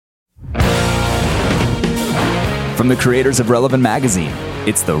From the creators of Relevant Magazine,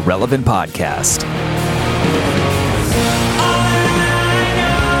 it's the Relevant Podcast.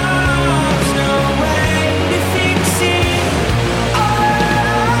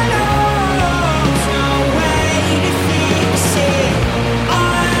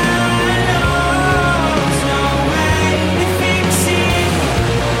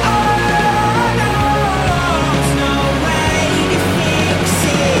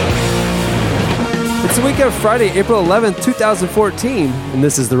 It's the week of Friday, April 11th, 2014, and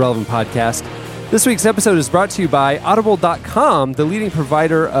this is the Relevant Podcast. This week's episode is brought to you by Audible.com, the leading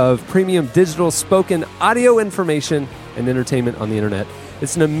provider of premium digital spoken audio information and entertainment on the internet.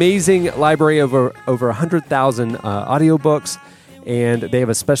 It's an amazing library of over 100,000 audiobooks, and they have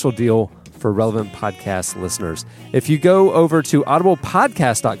a special deal for Relevant Podcast listeners. If you go over to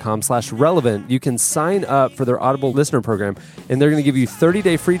audiblepodcast.com/relevant, you can sign up for their Audible listener program, and they're going to give you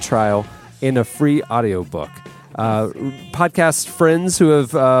 30-day free trial and a free audiobook. Podcast friends who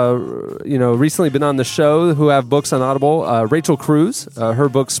have recently been on the show who have books on Audible. Rachel Cruz, her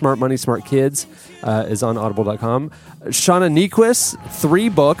book Smart Money, Smart Kids is on audible.com. Shauna Niequist, 3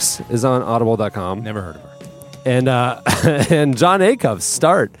 books, is on audible.com. Never heard of her. And and John Acuff's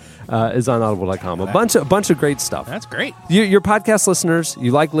Start is on audible.com. A bunch of great stuff. That's great. You're podcast listeners.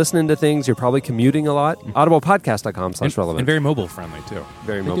 You like listening to things. You're probably commuting a lot. Audiblepodcast.com/relevant. And very mobile friendly, too.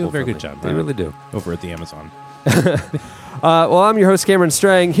 Very They mobile do a very friendly. good job. They really do. Over at the Amazon. Well, I'm your host, Cameron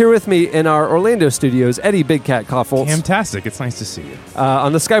Strang. Here with me in our Orlando studios, Eddie Big Cat Koffoltz. Fantastic. It's nice to see you.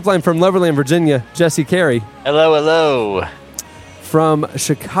 On the Skype line from Loverland, Virginia, Jesse Carey. Hello, hello. From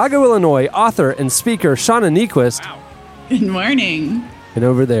Chicago, Illinois, author and speaker, Shauna Niequist. Wow. Good morning. And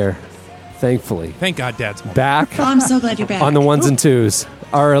over there, thankfully, Thank God Dad's home. back Oh, I'm so glad you're back. on the ones and twos,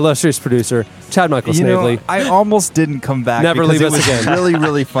 our illustrious producer, Chad Michael Snavely. I almost didn't come back. Never because leave us it was again. really,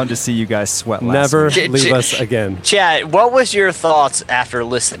 really fun to see you guys sweat last Never week. leave us again. Chad, what was your thoughts after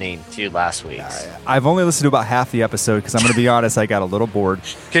listening to last week's? I've only listened to about half the episode because I'm going to be honest, I got a little bored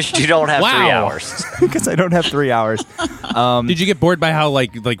Because you don't have 3 Wow. hours. because I don't have 3 hours. Did you get bored by how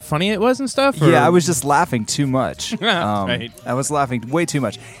like funny it was and stuff? Or? Yeah, I was just laughing too much. Right. I was laughing way too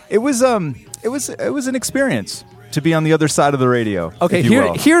much. It was an experience to be on the other side of the radio. Okay, if you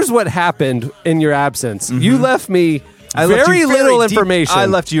will. here's what happened in your absence. You left me I left very you little deep- information. I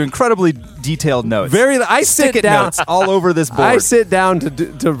left you incredibly detailed notes. I sit Stick-it down. notes all over this board. I sit down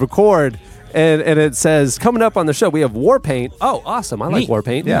to record, and it says, coming up on the show, we have War Paint. Oh, awesome. I like Neat. War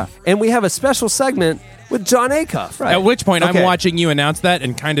Paint. Yeah. And we have a special segment with John Acuff. Right. At which point Okay. I'm watching you announce that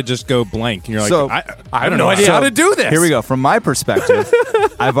and kind of just go blank. And you're like, So, I have don't no know idea how to do this. Here we go. From my perspective,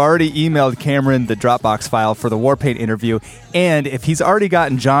 I've already emailed Cameron the Dropbox file for the Warpaint interview, and if he's already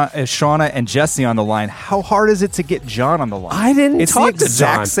gotten Shauna and Jesse on the line, how hard is it to get John on the line? I didn't It's talk the to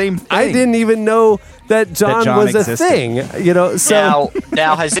exact John. same thing. I didn't even know that John was existed. a thing. So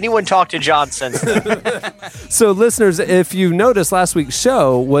Now, has anyone talked to John since then? So, listeners, if you noticed, last week's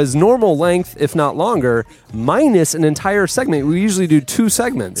show was normal length, if not longer, minus an entire segment. We usually do 2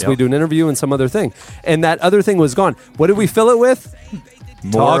 segments. Yep. We do an interview and some other thing. And that other thing was gone. What did we fill it with?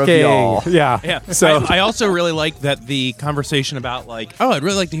 More of y'all. Yeah. Yeah. So I also really like that the conversation about I'd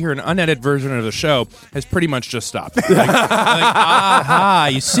really like to hear an unedited version of the show has pretty much just stopped. Aha,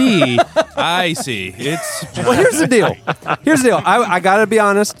 you see. I see. It's well, here's the deal. I got to be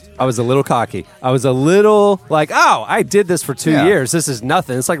honest. I was a little cocky. I was a little like, oh, I did this for 2 Yeah. years. This is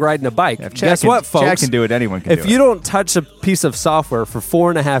nothing. It's like riding a bike. If Chad Guess can- what, folks? Chad can do it. Anyone can If do you it. don't touch a piece of software for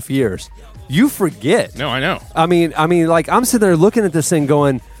 4.5 years, you forget. No, I know. I mean, like I'm sitting there looking at this thing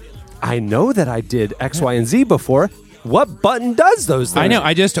going, I know that I did X, Y, and Z before. What button does those things? I know.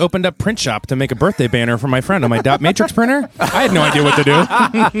 I just opened up Print Shop to make a birthday banner for my friend on my dot matrix printer. I had no idea what to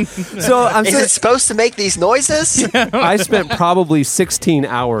do. So I'm Is it supposed to make these noises? I spent probably 16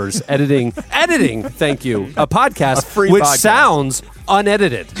 hours editing, thank you, a podcast free which podcast. sounds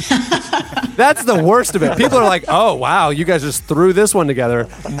unedited. That's the worst of it. People are like, oh, wow, you guys just threw this one together.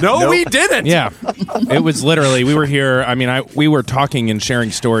 No, we didn't. Yeah, it was literally. We were here. I mean, we were talking and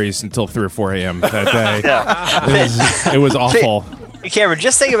sharing stories until 3 or 4 a.m. that day. Yeah. It was awful. Cameron,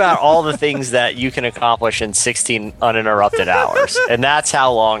 just think about all the things that you can accomplish in 16 uninterrupted hours, and that's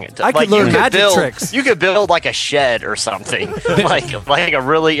how long it took. I could learn magic tricks. You could build like a shed or something, like a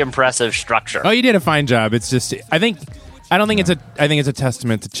really impressive structure. Oh, you did a fine job. It's just, I think it's a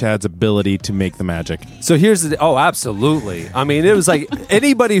testament to Chad's ability to make the magic. So here's the absolutely. I mean, it was like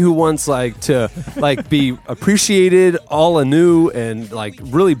anybody who wants to be appreciated all anew and like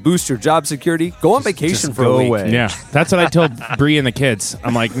really boost your job security, go on vacation just for go a week. away. Yeah, that's what I told Bree and the kids.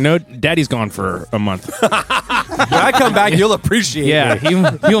 I'm like, no, Daddy's gone for a month. When I come back, you'll appreciate Yeah,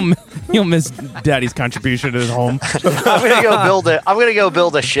 me. You'll miss Daddy's contribution to his home. I'm gonna go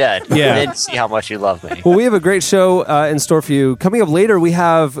build a shed. Yeah. And then see how much you love me. Well, we have a great show in store for you. Coming up later, we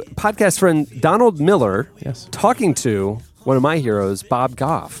have podcast friend Donald Miller talking to one of my heroes, Bob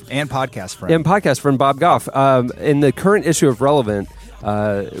Goff. And podcast friend. And podcast friend Bob Goff. In the current issue of Relevant,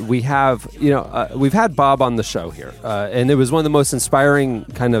 we have, we've had Bob on the show here. And it was one of the most inspiring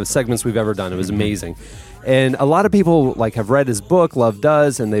kind of segments we've ever done. It was amazing. And a lot of people have read his book, Love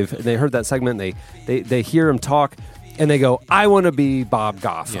Does, and they heard that segment. They hear him talk, and they go, "I want to be Bob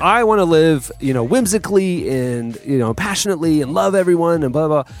Goff. Yeah. I want to live, whimsically and passionately and love everyone and blah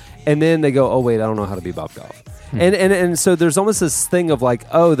blah." And then they go, "Oh wait, I don't know how to be Bob Goff." And so there's almost this thing of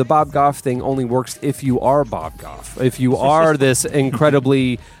the Bob Goff thing only works if you are Bob Goff. If you are this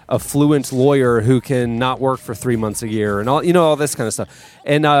incredibly affluent lawyer who can not work for 3 months a year and all this kind of stuff.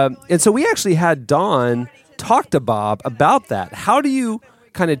 And so we actually had Dawn talk to Bob about that. How do you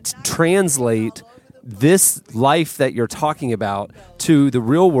kind of translate this life that you're talking about to the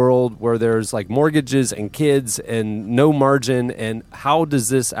real world where there's mortgages and kids and no margin, and how does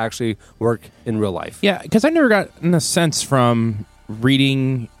this actually work in real life? Yeah, because I never gotten a sense from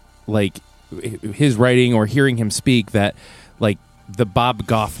reading his writing or hearing him speak that the Bob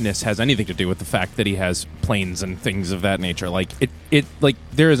Goffness has anything to do with the fact that he has planes and things of that nature.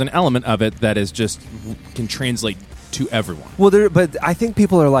 There is an element of it that is just can translate to everyone. Well, but I think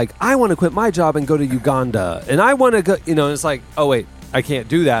people are I want to quit my job and go to Uganda, and I want to go. It's oh wait, I can't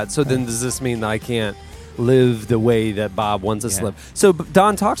do that. So then, does this mean that I can't live the way that Bob wants us to live? So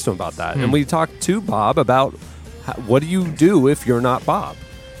Don talks to him about that, and we talked to Bob about what do you do if you're not Bob,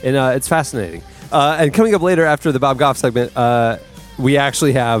 and it's fascinating. And coming up later after the Bob Goff segment, we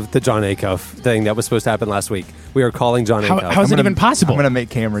actually have the John Acuff thing that was supposed to happen last week. We are calling John Acuff. How is it even possible? I'm going to make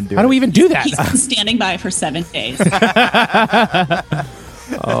Cameron do it. How do we even do that? He's been standing by for 7 days.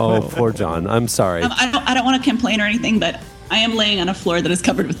 Oh, poor John. I'm sorry. I don't want to complain or anything, but I am laying on a floor that is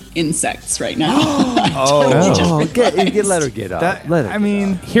covered with insects right now. Let her get up.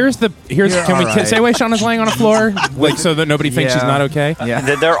 Here's can we say why Shauna's laying on a floor, so that nobody thinks she's not okay?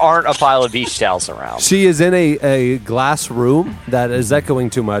 Yeah. There aren't a pile of beach towels around. She is in a glass room that is echoing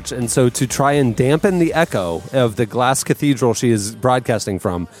too much, and so to try and dampen the echo of the glass cathedral she is broadcasting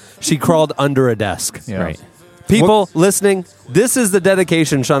from, she crawled under a desk. Yeah. Right. People listening, this is the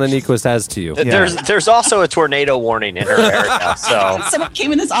dedication Shauna Nyquist has to you. There's also a tornado warning in her area. So If someone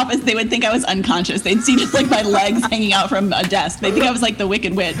came in this office, they would think I was unconscious. They'd see just my legs hanging out from a desk. They'd think I was the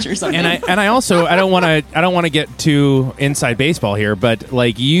Wicked Witch or something. And I also I don't want to get too inside baseball here, but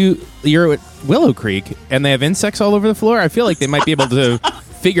you're at Willow Creek and they have insects all over the floor. I feel like they might be able to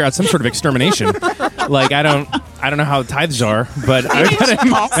figure out some sort of extermination. I don't know how the tithes are, but I gotta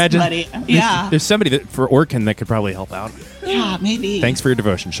imagine there's somebody for Orkin that could probably help out. Yeah, maybe. Thanks for your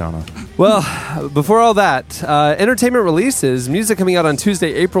devotion, Shauna. Well, before all that, entertainment releases, music coming out on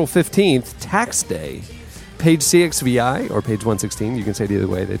Tuesday, April 15th, Tax Day. Page CXVI, or page 116, you can say it either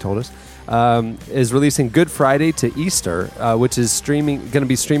way, they told us, is releasing Good Friday to Easter, which is going to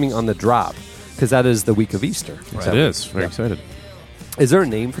be streaming on The Drop, because that is the week of Easter. Right. It is. Very excited. Is there a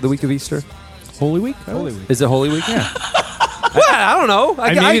name for the week of Easter? Holy Week? Holy Week. Is it Holy Week? Yeah. Well, I don't know.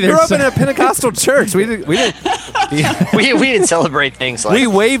 I grew up in a Pentecostal church. We didn't we didn't celebrate things like we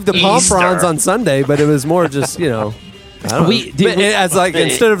waved the palm Easter. fronds on Sunday, but it was more just I don't know.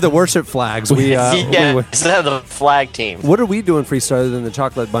 Instead of the worship flags, we instead of the flag team. What are we doing for Easter other than the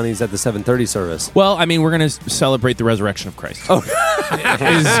chocolate bunnies at the 7:30 service? Well, we're going to celebrate the resurrection of Christ. Oh.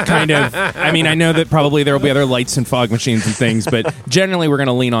 Is kind of. I know that probably there will be other lights and fog machines and things, but generally we're going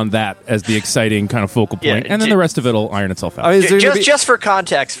to lean on that as the exciting kind of focal point, and then the rest of it will iron itself out. Just for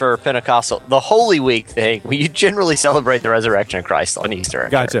context for Pentecostal, the Holy Week thing, we generally celebrate the resurrection of Christ on Easter.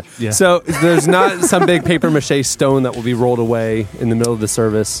 Gotcha. Yeah. So there's not some big paper mache stone that will be rolled away in the middle of the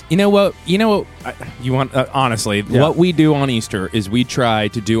service. You know what? You want honestly, what we do on Easter is we try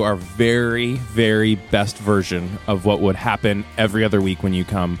to do our very, very best version of what would happen every other week when you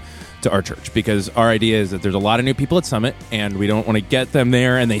come to our church, because our idea is that there's a lot of new people at Summit, and we don't want to get them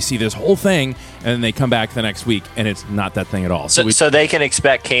there and they see this whole thing and then they come back the next week and it's not that thing at all. So they can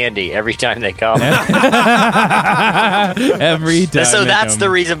expect candy every time they come. Every time. So that's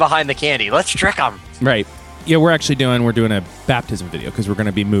the reason behind the candy. Let's trick them. Right. Yeah, we're doing a baptism video, because we're going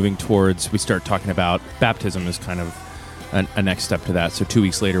to be moving towards, we start talking about baptism as kind of a next step to that. So 2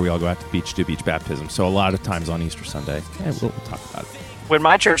 weeks later, we all go out to the beach to do beach baptism. So a lot of times on Easter Sunday, we'll talk about it. When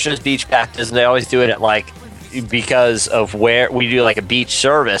my church does beach baptism, they always do it at because of where we do a beach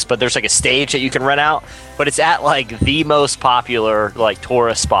service, but there's a stage that you can rent out, but it's at the most popular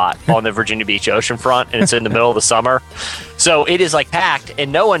tourist spot on the Virginia Beach oceanfront, and it's in the middle of the summer. So it is like packed,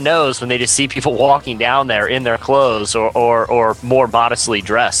 and no one knows when they just see people walking down there in their clothes or more modestly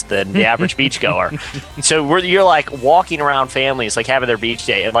dressed than the average beachgoer. So you're like walking around families, like having their beach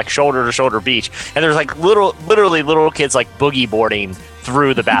day and like shoulder to shoulder beach, and there's like literally little kids like boogie boarding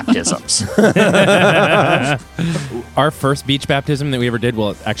through the baptisms. Our first beach baptism that we ever did, well,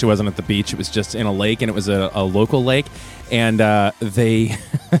 it actually wasn't at the beach. It was just in a lake, and it was a local lake. And they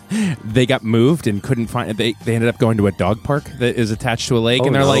got moved and couldn't find it. They ended up going to a dog park that is attached to a lake,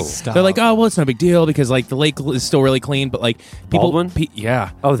 and they're like, oh well, it's no big deal because like the lake is still really clean, but like people, Baldwin?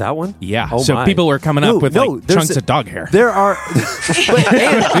 Yeah. Oh, that one? Yeah. Oh, so my. people were coming up with like chunks of dog hair. There are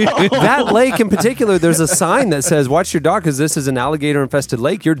that lake in particular. There's a sign that says, "Watch your dog because this is an alligator-infested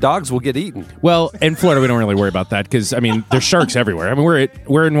lake. Your dogs will get eaten." Well, in Florida, we don't really worry about that because I mean, there's sharks everywhere. I mean,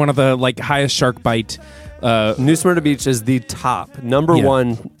 we're in one of the like highest shark bite. New Smyrna Beach is the top number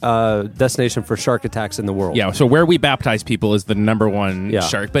one destination for shark attacks in the world. Yeah, so where we baptize people is the number one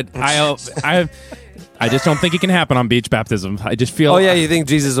shark. But I just don't think it can happen on beach baptism. I just feel. Oh yeah, you think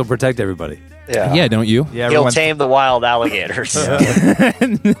Jesus will protect everybody? Yeah, don't you? Yeah, He'll tame the wild alligators.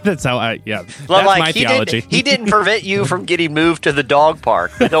 That's how that's my theology. He didn't prevent you from getting moved to the dog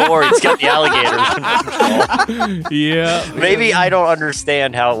park. But don't worry, he's got the alligators under control. Yeah. Maybe I don't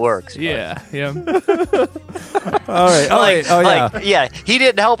understand how it works. Yeah. All right. Yeah, he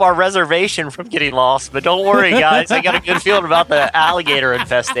didn't help our reservation from getting lost, but don't worry, guys. I got a good feeling about the alligator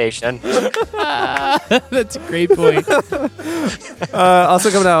infestation. That's a great point.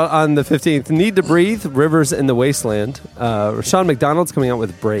 Also coming out on the 15th, Need to Breathe, Rivers in the Wasteland. Sean McDonald's coming out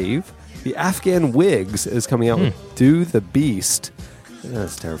with Brave. The Afghan Wigs is coming out with Do the Beast.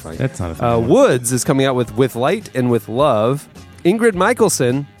 That's terrifying. That's not a thing. Woods is coming out with Light and With Love. Ingrid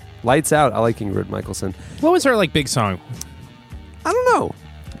Michaelson, Lights Out. I like Ingrid Michaelson. What was her like big song? I don't know.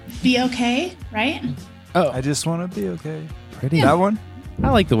 Be okay, right? Oh, I just want to be okay. pretty. That one? I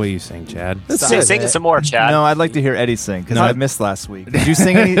like the way you sing, Chad. Sing some more, Chad. No, I'd like to hear Eddie sing because No. I missed last week. Did you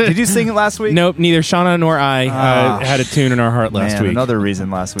sing? Did you sing it last week? Nope, neither Shauna nor I had a tune in our heart last Man, week. another reason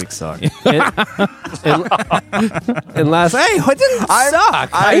last week sucked. And last, hey, it didn't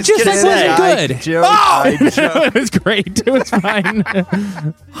suck. It just wasn't good. I It was great. It was fine.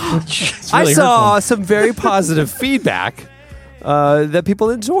 It's I really saw hurtful. some very positive feedback that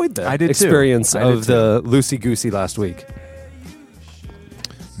people enjoyed the I did too. experience I did of the Loosey Goosey last week.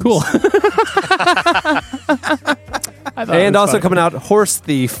 Cool. And also coming out, Horse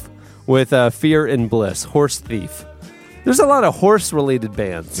Thief with Fear and Bliss. Horse Thief. There's a lot of horse-related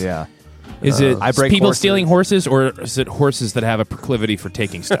bands. Yeah. Is it I break people horses. stealing horses, or is it horses that have a proclivity for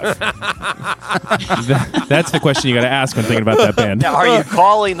taking stuff? That's the question you got to ask when thinking about that band. Now, are you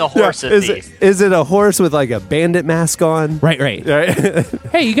calling the horse a thief? Is it a horse with like a bandit mask on? Right. Right.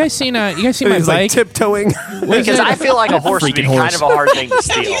 Hey, you guys seen my He's bike? like tiptoeing. Because I feel like a horse would be Freaking kind horse. of a hard thing to Have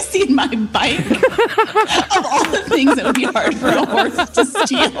steal. you seen my bike? Of all the things that would be hard for a horse to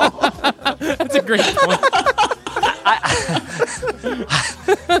steal. That's a great point.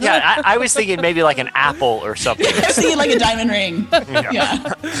 Yeah, I was thinking maybe like an apple or something. I was thinking like a diamond ring.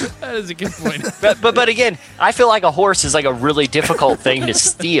 Yeah. That is a good point. But again, I feel like a horse is like a really difficult thing to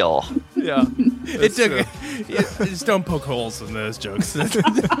steal. Yeah, it took. Just don't poke holes in those jokes.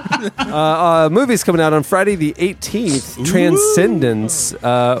 Movies coming out on Friday the 18th. Transcendence.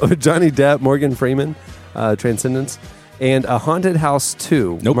 Johnny Depp, Morgan Freeman. Transcendence. And A Haunted House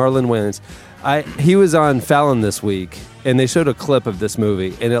 2. Nope. Marlon Wayans. He was on Fallon this week, and they showed a clip of this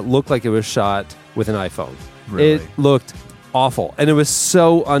movie, and it looked like it was shot with an iPhone. Really? It looked awful, and it was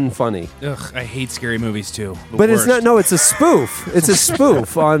so unfunny. Ugh, I hate scary movies too. But it's not. No, it's a spoof. It's a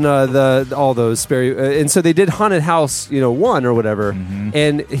spoof on all those scary. And so they did Haunted House, 1 or whatever. Mm-hmm.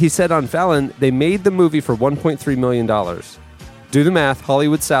 And he said on Fallon they made the movie for $1.3 million. Do the math.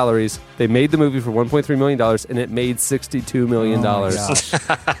 Hollywood salaries. They made the movie for $1.3 million, and it made $62 million.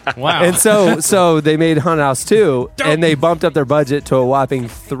 Wow. And so they made Haunted House 2, and they bumped up their budget to a whopping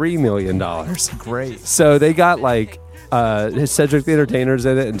 $3 million. Great. So they got like Cedric the Entertainer's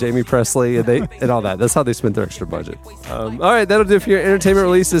in it, and Jamie Presley, and all that. That's how they spent their extra budget. All right, that'll do it for your entertainment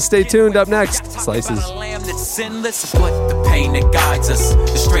releases. Stay tuned. Up next, Slices. A lamb that's sinless, but the pain that guides us,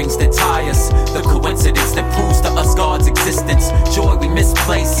 the strings that tie us, the coincidence that proves to us God's existence, joy we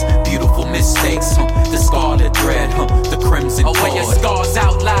misplace, beautiful mistakes, the scarlet thread, the crimson cord. When your scars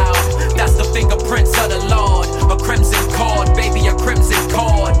out loud, that's the fingerprints of the Lord. A crimson cord, baby, a crimson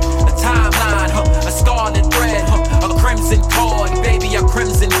cord. A timeline, a scarlet thread, a crimson cord, baby, a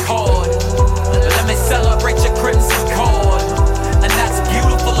crimson cord. Let me celebrate your crimson cord, and that's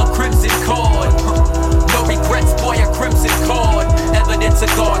beautiful, a crimson cord. No regrets, boy, a crimson cord. Evidence of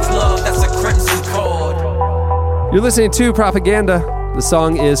God's love, that's a crimson cord. You're listening to Propaganda. The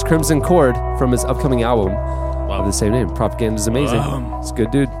song is Crimson Chord from his upcoming album of the same name. Propaganda is amazing. It's a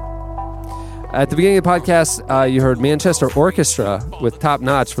good dude. At the beginning of the podcast, you heard Manchester Orchestra with Top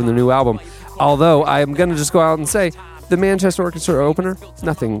Notch from the new album. Although I'm going to just go out and say, the Manchester Orchestra opener,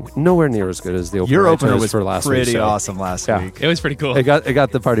 nowhere near as good as the opener. Your opener was for last pretty week, so. awesome last week. It was pretty cool. It got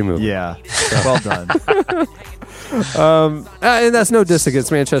the party moving. Yeah, well done. And that's no diss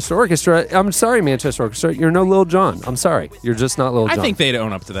against Manchester Orchestra. I'm sorry, Manchester Orchestra. You're no Lil Jon. I'm sorry. You're just not Lil Jon. I think they'd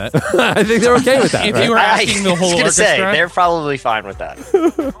own up to that. I think they're okay with that. If right? you were asking the whole I was orchestra, gonna say, they're probably fine with that.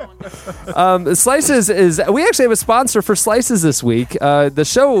 Slices we actually have a sponsor for Slices this week. The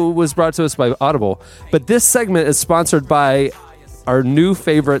show was brought to us by Audible, but this segment is sponsored by our new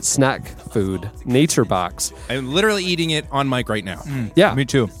favorite snack food, Nature Box. I'm literally eating it on mic right now, Yeah, Me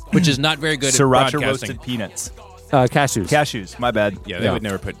too. which is not very good at Sriracha broadcasting. roasted peanuts. cashews. Cashews, my bad. Yeah, they would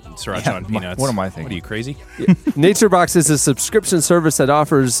never put sriracha Yeah, on peanuts. what am I thinking? What are you, crazy? Nature Box is a subscription service that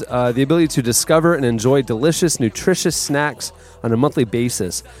offers the ability to discover and enjoy delicious, nutritious snacks on a monthly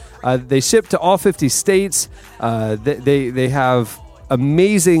basis. They ship to all 50 states. They have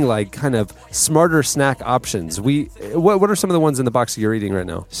amazing, like, kind of smarter snack options. What are some of the ones in the box you're eating right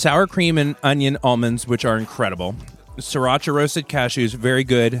now? Sour cream and onion almonds, which are incredible. Sriracha roasted cashews, very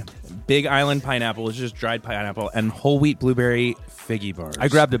good. Big Island pineapple, which is just dried pineapple, and whole wheat blueberry figgy bars. I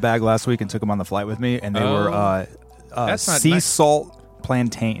grabbed a bag last week and took them on the flight with me, and they were That's not sea nice. salt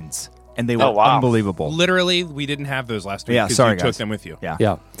plantains, and they were wow. unbelievable. Literally, we didn't have those last week Yeah, because sorry, you took guys. them with you.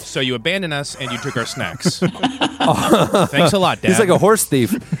 Yeah. So you abandoned us and you took our snacks. Thanks a lot, Dad. He's like a horse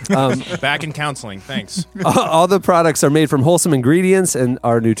thief. Back in counseling. Thanks. All the products are made from wholesome ingredients and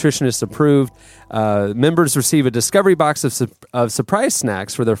are nutritionist approved. Members receive a discovery box of surprise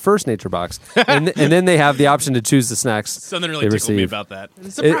snacks for their first Nature Box, and then they have the option to choose the snacks. Something really they tickled me receive. about that.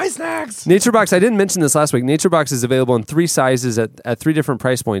 Surprise snacks. Nature Box, I didn't mention this last week. Nature Box is available in 3 sizes at 3 different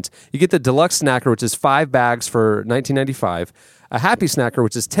price points. You get the deluxe snacker, which is 5 bags for $19.95. A happy snacker,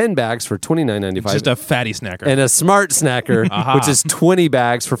 which is 10 bags for $29.95. Just a fatty snacker. And a smart snacker, which is 20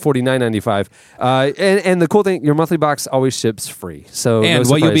 bags for $49.95. And the cool thing, your monthly box always ships free. So And no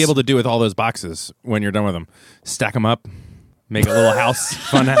what you'll be surprise. able to do with all those boxes when you're done with them, stack them up, make a little house,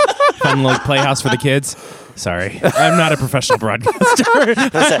 fun little playhouse for the kids. Sorry, I'm not a professional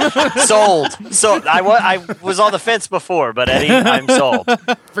broadcaster. Sold. So I was on the fence before, but Eddie, I'm sold.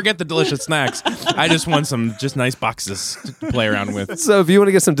 Forget the delicious snacks. I just want some just nice boxes to play around with. So if you want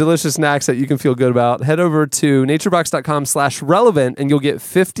to get some delicious snacks that you can feel good about, head over to naturebox.com/relevant and you'll get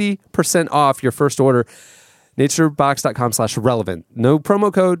 50% off your first order. naturebox.com/relevant. No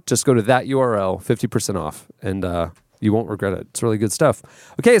promo code. Just go to that URL, 50% off, and you won't regret it. It's really good stuff.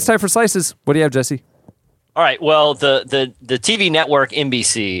 Okay, it's time for Slices. What do you have, Jesse? All right. Well, the TV network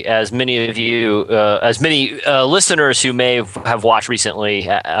NBC, as many of you, as many listeners who may have watched recently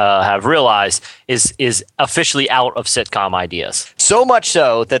have realized, is officially out of sitcom ideas. So much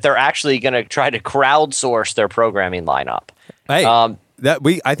so that they're actually going to try to crowdsource their programming lineup. Hey,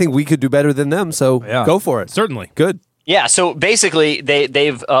 I think we could do better than them. So go for it. Certainly. Good. Yeah, so basically,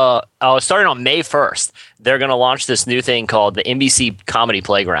 they've starting on May 1st, they're going to launch this new thing called the NBC Comedy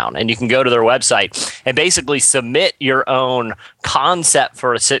Playground, and you can go to their website and basically submit your own concept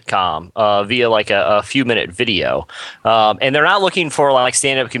for a sitcom via like a few minute video. And they're not looking for like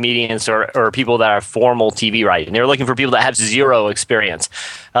stand-up comedians or people that have formal TV writing. They're looking for people that have zero experience.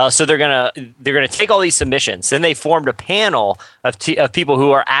 So they're gonna take all these submissions. Then they formed a panel of people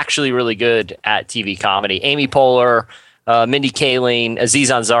who are actually really good at TV comedy. Amy Poehler, Mindy Kaling, Aziz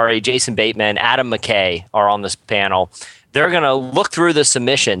Ansari, Jason Bateman, Adam McKay are on this panel. They're going to look through the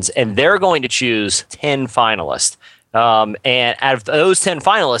submissions, and they're going to choose 10 finalists. And out of those 10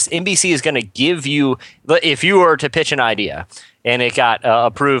 finalists, NBC is going to give you, if you were to pitch an idea, and it got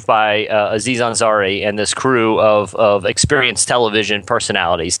approved by Aziz Ansari and this crew of experienced television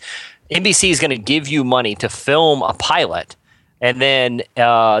personalities, NBC is going to give you money to film a pilot. And then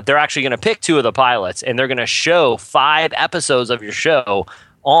they're actually going to pick 2 of the pilots, and they're going to show 5 episodes of your show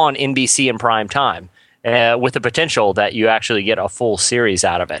on NBC in prime time, with the potential that you actually get a full series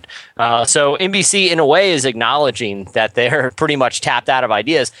out of it. So NBC, in a way, is acknowledging that they're pretty much tapped out of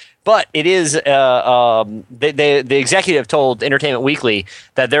ideas. But it is the executive told Entertainment Weekly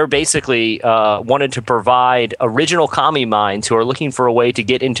that they're basically wanted to provide original comedy minds who are looking for a way to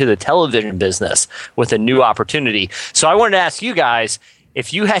get into the television business with a new opportunity. So I wanted to ask you guys,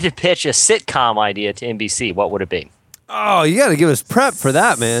 if you had to pitch a sitcom idea to NBC, what would it be? Oh, you got to give us prep for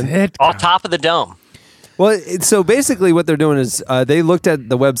that, man. Off top of the dome. Well, so basically what they're doing is they looked at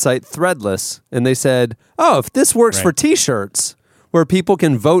the website Threadless and they said, oh, if this works for T-shirts, where people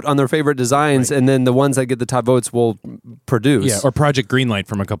can vote on their favorite designs, and then the ones that get the top votes will produce. Yeah, or Project Greenlight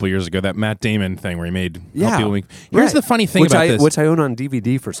from a couple years ago, that Matt Damon thing where he made. Yeah. Here's the funny thing about this. Which I own on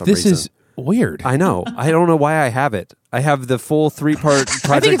DVD for some reason. This is weird. I know. I don't know why I have it. I have the full 3-part Project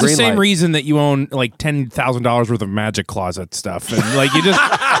Greenlight. I think it's the same reason that you own like $10,000 worth of Magic Closet stuff, and like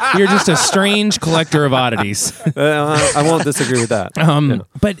you're just a strange collector of oddities. I won't disagree with that.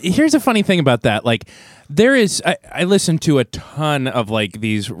 But here's a funny thing about that. Like, I listen to a ton of like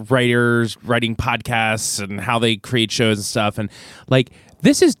these writers writing podcasts and how they create shows and stuff, and like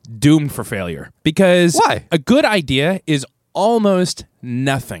this is doomed for failure because why? A good idea is almost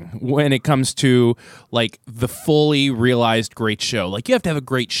nothing when it comes to like the fully realized great show. Like you have to have a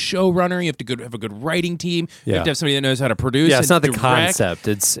great showrunner, you have to have a good writing team, you have to have somebody that knows how to produce. Yeah, it's not direct. The concept;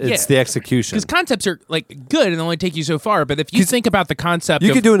 it's the execution. Because concepts are like good and only take you so far. But if you think about the concept,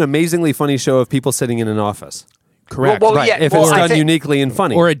 you could do an amazingly funny show of people sitting in an office. Correct. Well, right. yeah, if it's done uniquely and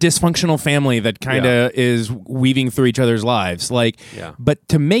funny. Or a dysfunctional family that kind of is weaving through each other's lives. But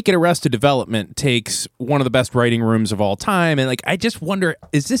to make it Arrested Development takes one of the best writing rooms of all time. And like, I just wonder,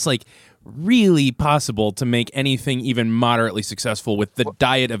 is this like really possible to make anything even moderately successful with the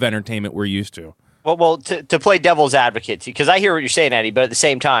diet of entertainment we're used to? Well, to play devil's advocate, because I hear what you're saying, Eddie, but at the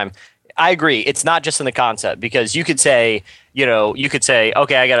same time, I agree. It's not just in the concept, because you could say,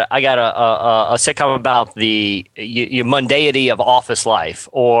 okay, I got a sitcom about the mundanity of office life,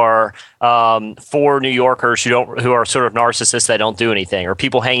 or 4 New Yorkers who are sort of narcissists that don't do anything, or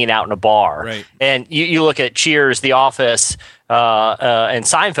people hanging out in a bar. Right. And you look at Cheers, The Office, and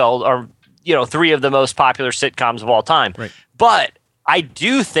Seinfeld are 3 of the most popular sitcoms of all time. Right. But I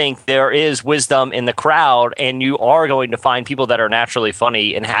do think there is wisdom in the crowd, and you are going to find people that are naturally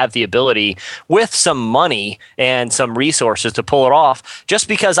funny and have the ability with some money and some resources to pull it off, just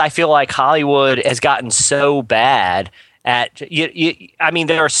because I feel like Hollywood has gotten so bad at I mean,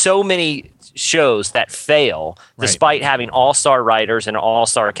 there are so many shows that fail despite having all-star writers and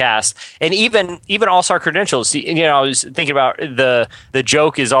all-star cast, and even all-star credentials. I was thinking about the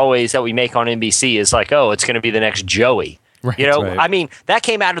joke is always that we make on NBC is like, oh, it's going to be the next Joey. Right. I mean, that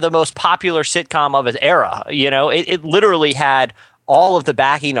came out of the most popular sitcom of its era. It literally had all of the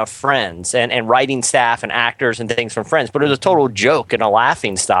backing of Friends and writing staff and actors and things from Friends, but it was a total joke and a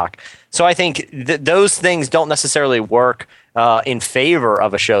laughing stock. So I think those things don't necessarily work in favor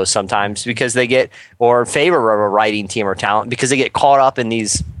of a show sometimes, because or in favor of a writing team or talent, because they get caught up in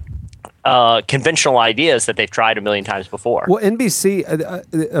these conventional ideas that they've tried a million times before. Well, NBC,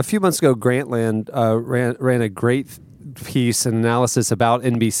 a few months ago, Grantland ran a great piece and analysis about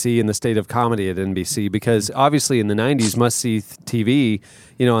NBC and the state of comedy at NBC, because obviously in the 90s, must-see TV,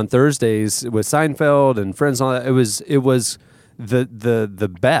 on Thursdays with Seinfeld and Friends and all that, it was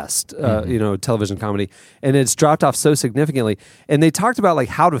the best television comedy, and it's dropped off so significantly. And they talked about like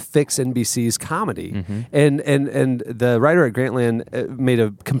how to fix NBC's comedy, and the writer at Grantland made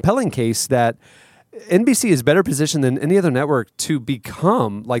a compelling case that NBC is better positioned than any other network to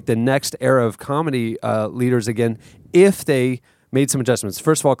become like the next era of comedy leaders again, if they made some adjustments.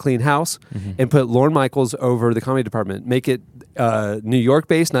 First of all, clean house and put Lorne Michaels over the comedy department. Make it New York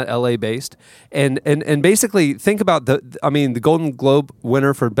based, not LA based, and basically think about the Golden Globe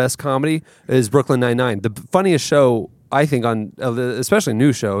winner for best comedy is Brooklyn Nine-Nine, the funniest show I think on, especially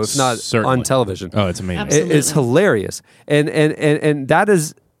new show, if not Certainly. on television. Oh, it's amazing. Absolutely. It's hilarious, and that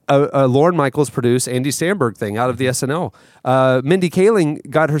is a Lorne Michaels produced Andy Samberg thing out of the SNL. Mindy Kaling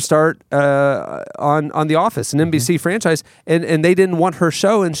got her start on The Office, an NBC franchise, and they didn't want her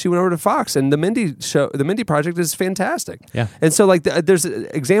show, and she went over to Fox. And the Mindy Project is fantastic. Yeah. And so like there's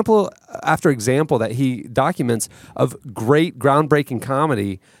example after example that he documents of great groundbreaking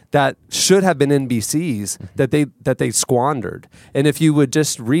comedy that should have been NBC's that they squandered. And if you would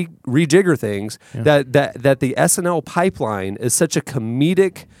just rejigger things, that the SNL pipeline is such a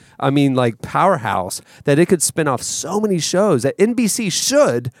comedic, powerhouse that it could spin off so many shows that NBC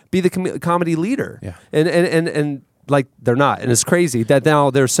should be the comedy leader. Yeah. And like they're not, and it's crazy that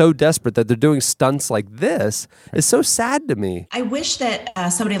now they're so desperate that they're doing stunts like this. It's so sad to me. I wish that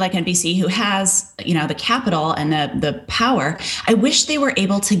somebody like NBC, who has the capital and the power, I wish they were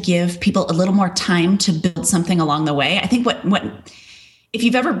able to give people a little more time to build something along the way. I think what if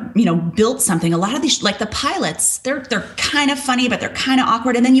you've ever built something, a lot of these, like the pilots, they're kind of funny, but they're kind of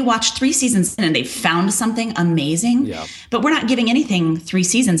awkward, and then you watch 3 seasons in and they found something amazing. Yeah. But we're not giving anything 3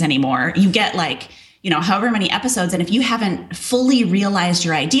 seasons anymore. You get however many episodes. And if you haven't fully realized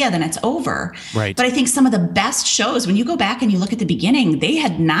your idea, then it's over. Right. But I think some of the best shows, when you go back and you look at the beginning, they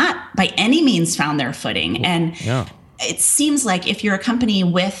had not by any means found their footing. And it seems like if you're a company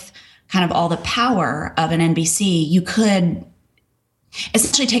with kind of all the power of an NBC, you could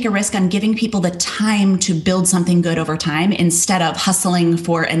essentially take a risk on giving people the time to build something good over time instead of hustling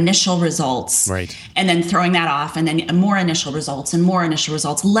for initial results, right, and then throwing that off, and then more initial results and more initial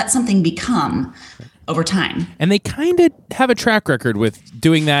results. Let something become over time. And they kind of have a track record with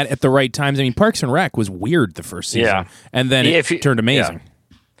doing that at the right times. I mean, Parks and Rec was weird the first season, and then it turned amazing. Yeah.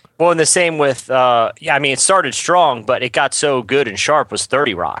 Well, and the same with, it started strong, but it got so good and sharp was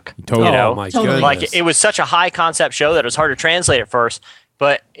 30 Rock. Totally. You know? Oh, my goodness. Like, it was such a high concept show that it was hard to translate at first.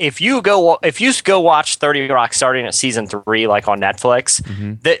 But if you go watch 30 Rock starting at season 3, like on Netflix,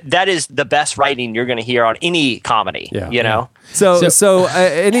 that is the best writing you're going to hear on any comedy. You know. So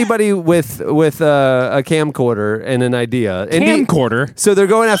anybody with a camcorder and an idea, camcorder. So they're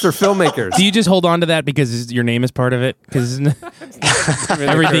going after filmmakers. Do you just hold on to that because your name is part of it? Because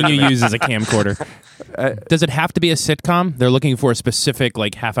everything you use is a camcorder. Does it have to be a sitcom? They're looking for a specific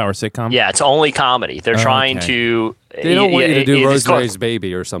half-hour sitcom. Yeah, it's only comedy. They're trying to. They don't want you to do Rosemary's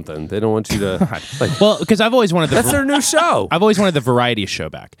Baby or something. They don't want you to. Well, because I've always wanted that's their new show. I've always wanted the variety show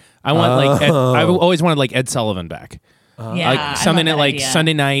back. I want I've always wanted Ed Sullivan back. Something at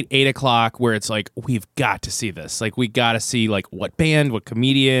Sunday night, 8:00, where it's we've got to see this. We got to see what band, what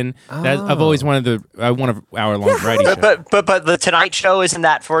comedian. I've always wanted I want an hour-long variety show. But the Tonight Show, isn't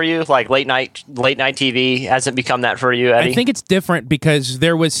that for you? Late night TV hasn't become that for you, Eddie? I think it's different because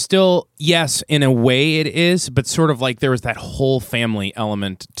there was still, yes, in a way it is, but sort of there was that whole family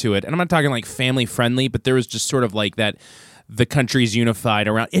element to it. And I'm not talking family friendly, but there was just sort of that the country's unified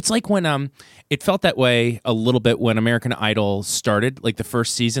around. It's like when it felt that way a little bit when American Idol started, the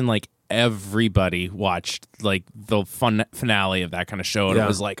first season, everybody watched the finale of that kind of show, and it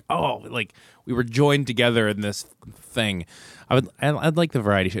was we were joined together in this thing. I'd like the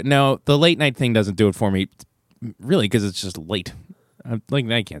variety show. No, the late night thing doesn't do it for me, really, because it's just late. I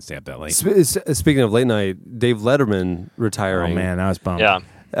can't stay up that late. Speaking of late night, Dave Letterman retiring. Oh man, I was bummed. Yeah.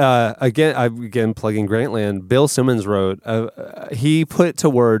 Again plugging Grantland. Bill Simmons wrote. He put to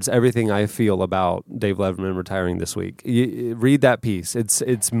words everything I feel about Dave Letterman retiring this week. Read that piece.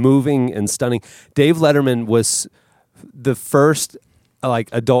 It's moving and stunning. Dave Letterman was the first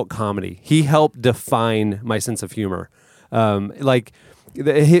adult comedy. He helped define my sense of humor.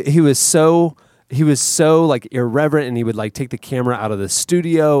 He was so irreverent, and he would take the camera out of the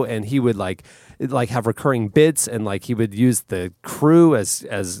studio, and he would have recurring bits, and he would use the crew as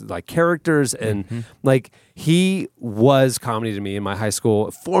characters, and he was comedy to me in my high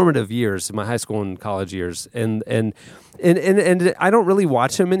school formative years, in my high school and college years, and I don't really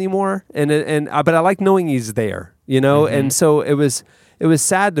watch him anymore, but I like knowing he's there, and so it was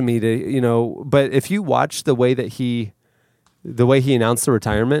sad to me to but if you watch the way he announced the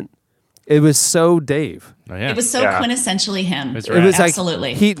retirement, it was so Dave. Oh, yeah. It was so quintessentially him. It was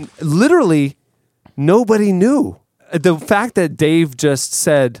absolutely. He literally. Nobody knew. The fact that Dave just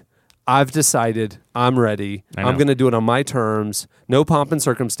said, I've decided, I'm ready, I'm going to do it on my terms, no pomp and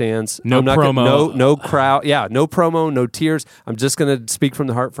circumstance, no promo, no crowd, no promo, no tears, I'm just going to speak from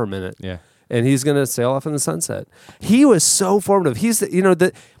the heart for a minute. Yeah. And he's going to sail off in the sunset. He was so formative. He's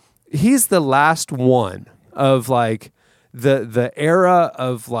the last one of the era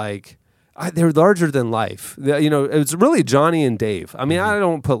of they're larger than life. It was really Johnny and Dave. I mean, I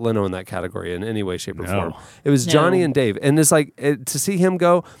don't put Leno in that category in any way, shape, or form. It was Johnny and Dave. And it's to see him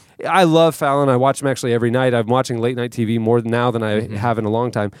go, I love Fallon. I watch him actually every night. I'm watching late night TV more now than I have in a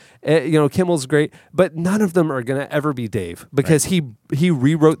long time. Kimmel's great, but none of them are going to ever be Dave because he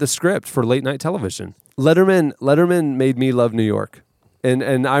rewrote the script for late night television. Letterman made me love New York.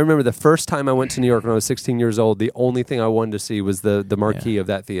 And I remember the first time I went to New York when I was 16 years old, the only thing I wanted to see was the marquee of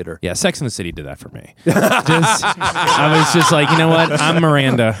that theater. Yeah, Sex and the City did that for me. I was just you know what? I'm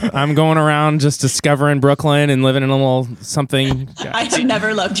Miranda. I'm going around just discovering Brooklyn and living in a little something. I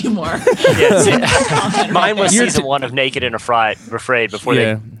never loved you more. Mine was season 1 of Naked and Afraid before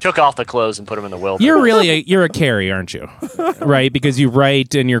they took off the clothes and put them in the wilderness. You're a Carrie, aren't you? Right? Because you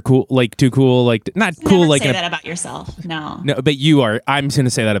write and you're cool, too cool, not cool. Never say that about yourself. No, but you are. I'm going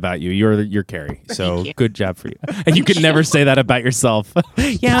to say that about you. You're Carrie. So good job for you. And you can never say that about yourself.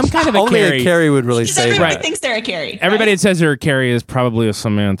 Yeah, I'm kind of a Only Carrie. A Carrie would really say that. Everybody thinks they're a Carrie. Everybody that says they're a Carrie is probably a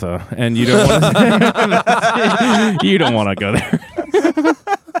Samantha, and you don't want to. You don't want to go there.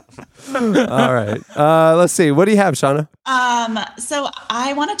 All right. Let's see. What do you have, Shauna? So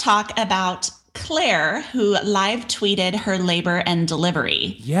I want to talk about Claire, who live tweeted her labor and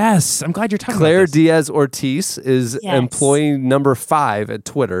delivery. Yes, I'm glad you're talking Claire about this. Diaz Ortiz is employee number 5 at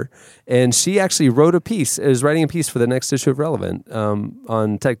Twitter, and she actually wrote is writing a piece for the next issue of Relevant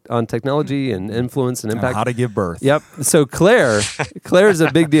on technology and influence and impact. How to give birth. Yep. So Claire is a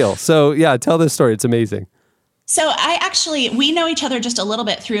big deal. So yeah, tell this story. It's amazing. So we know each other just a little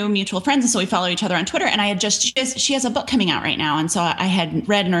bit through mutual friends. And so we follow each other on Twitter. And she has a book coming out right now. And so I had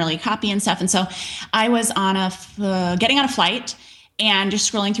read an early copy and stuff. And so I was getting on a flight and just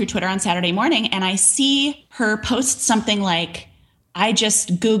scrolling through Twitter on Saturday morning. And I see her post something like, I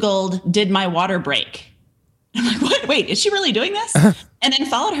just Googled, did my water break? I'm like, what? Wait, is she really doing this? And then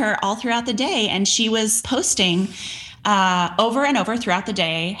followed her all throughout the day. And she was posting over and over throughout the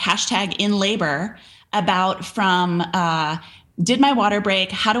day, #InLabor, about from did my water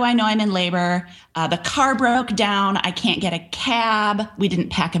break? How do I know I'm in labor? The car broke down. I can't get a cab. We didn't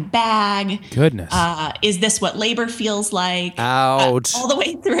pack a bag. Goodness. Is this what labor feels like? Ouch. All the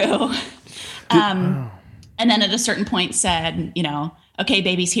way through. And then at a certain point said, okay,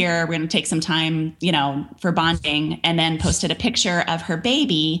 baby's here. We're going to take some time, for bonding. And then posted a picture of her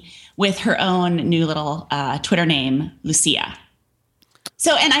baby with her own new little Twitter name, Lucia.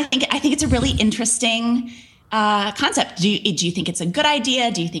 So, and I think it's a really interesting concept. Do you think it's a good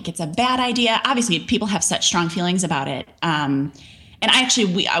idea? Do you think it's a bad idea? Obviously, people have such strong feelings about it. And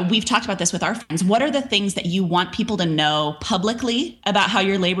we've talked about this with our friends. What are the things that you want people to know publicly about how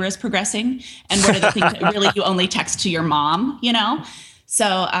your labor is progressing? And what are the things that really you only text to your mom,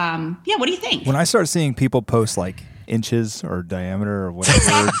 So, what do you think? When I start seeing people post like inches or diameter or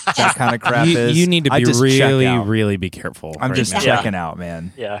whatever that kind of crap is, you need to I be just really, check out. really be careful. I'm right just now. checking out,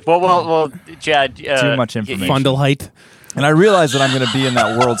 man. Yeah. Well, Chad. Too much information. Fundal height. And I realize that I'm going to be in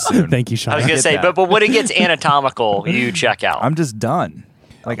that world soon. Thank you, Sean. I was going to say, that. but when it gets anatomical, you check out. I'm just done.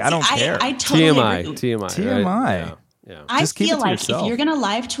 Like, I don't care. I totally TMI. agree. TMI. Right? Yeah. I Just keep feel it to like yourself. if you're going to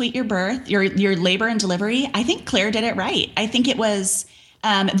live tweet your birth, your labor and delivery, I think Claire did it right. I think it was,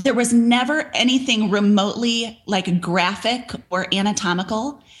 there was never anything remotely like graphic or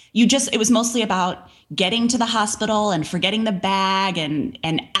anatomical. It was mostly about getting to the hospital and forgetting the bag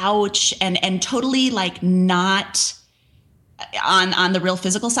and ouch and totally like not on the real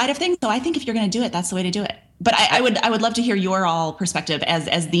physical side of things. So I think if you're going to do it, that's the way to do it. But I would love to hear your all perspective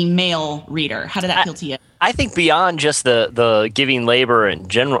as the male reader. How did that feel to you? I think beyond just the giving labor in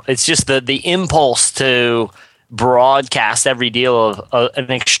general, it's just the impulse to broadcast every deal of an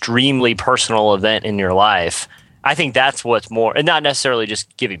extremely personal event in your life. I think that's what's more, and not necessarily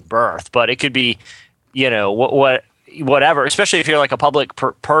just giving birth, but it could be, whatever. Especially if you're like a public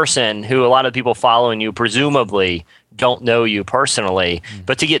person who a lot of people following you presumably don't know you personally,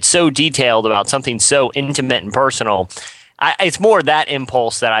 but to get so detailed about something so intimate and personal, it's more that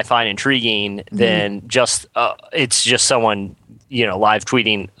impulse that I find intriguing than just it's just someone live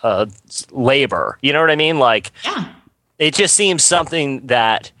tweeting labor. You know what I mean? Like, it just seems something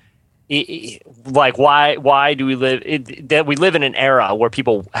that like why do we live that we live in an era where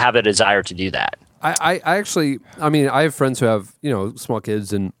people have a desire to do that. I actually, I have friends who have small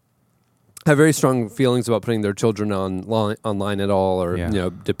kids and have very strong feelings about putting their children online at all, or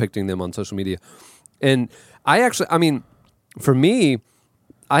depicting them on social media. And I actually, for me,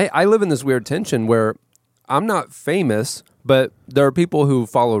 I live in this weird tension where I'm not famous, but there are people who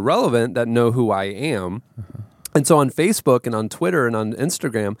follow Relevant that know who I am. And so on Facebook and on Twitter and on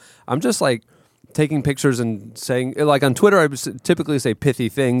Instagram, I'm just like taking pictures and saying, like on Twitter, I typically say pithy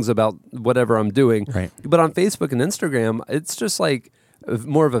things about whatever I'm doing. Right. But on Facebook and Instagram, it's just like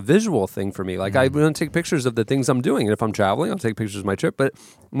more of a visual thing for me. Like I want to take pictures of the things I'm doing. And if I'm traveling, I'll take pictures of my trip. But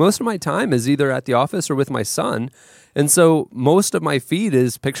most of my time is either at the office or with my son. And so most of my feed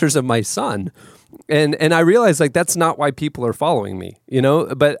is pictures of my son. And I realize like that's not why people are following me,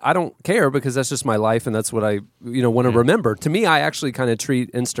 but I don't care because that's just my life and that's what I, want to remember. To me, I actually kind of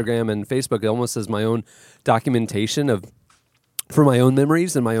treat Instagram and Facebook almost as my own documentation for my own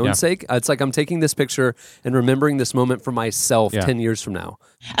memories and my own sake. It's like I'm taking this picture and remembering this moment for myself 10 years from now.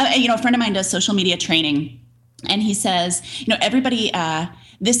 A friend of mine does social media training, and he says, everybody,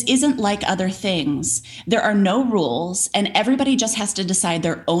 this isn't like other things. There are no rules, and everybody just has to decide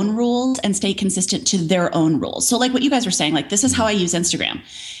their own rules and stay consistent to their own rules. So like what you guys were saying, like this is how I use Instagram,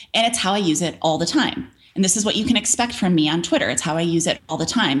 and it's how I use it all the time. And this is what you can expect from me on Twitter. It's how I use it all the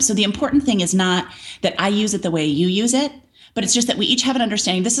time. So the important thing is not that I use it the way you use it, but it's just that we each have an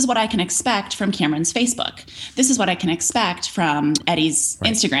understanding. This is what I can expect from Cameron's Facebook. This is what I can expect from Eddie's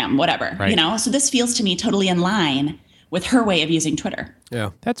Instagram, whatever, So this feels to me totally in line with her way of using Twitter. Yeah,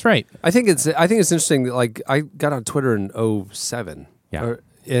 that's right. I think it's interesting. Like I got on Twitter in 2007. Yeah.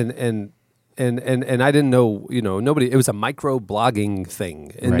 And I didn't know, nobody, it was a micro blogging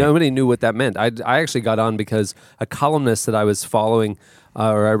thing and Right. nobody knew what that meant. I actually got on because a columnist that I was following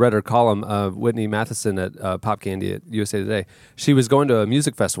or I read her column, Whitney Matheson at Pop Candy at USA Today. She was going to a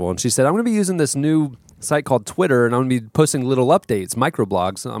music festival, and she said, I'm going to be using this new site called Twitter, and I'm going to be posting little updates,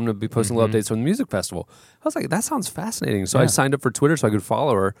 microblogs. I'm going to be posting little updates from the music festival. I was like, that sounds fascinating. So I signed up for Twitter so I could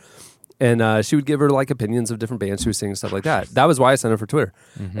follow her. And she would give her like opinions of different bands she was singing, stuff like that. That was why I signed up for Twitter.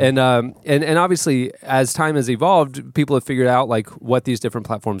 And obviously, as time has evolved, people have figured out like what these different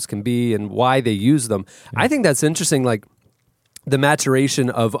platforms can be and why they use them. I think that's interesting. Like the maturation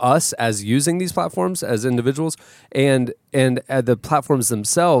of us as using these platforms as individuals, and the platforms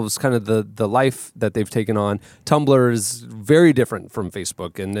themselves, kind of the life that they've taken on. Tumblr is very different from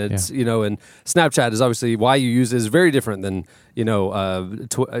Facebook, and it's and Snapchat is obviously why you use it is very different than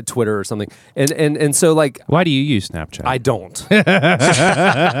Twitter or something. And so like, why do you use Snapchat? I don't.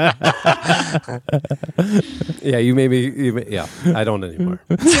 I don't anymore.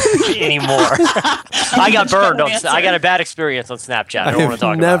 I got burned. I got a bad experience on Snapchat. I don't want to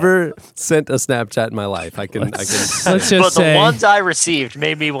talk about it. I've never sent a Snapchat in my life. I can. Let's just but say the ones I received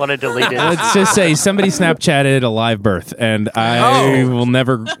made me want to delete it. Let's just say somebody Snapchatted a live birth, and I will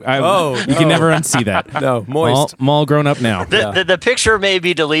never. You can never unsee that. No, moist. I'm all grown up now. The picture may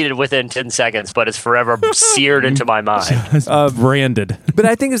be deleted within 10 seconds, but it's forever seared into my mind. Branded. But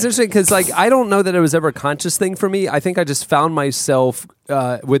I think it's interesting because, like, I don't know that it was ever a conscious thing for me. I think I just found myself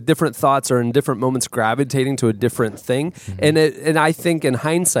with different thoughts or in different moments gravitating to a different thing. And I think in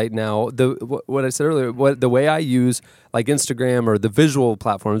hindsight now, what I said earlier, the way I use like Instagram or the visual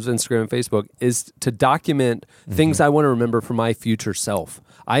platforms, Instagram and Facebook, is to document things I want to remember for my future self.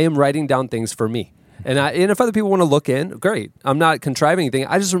 I am writing down things for me. And if other people want to look in, great. I'm not contriving anything.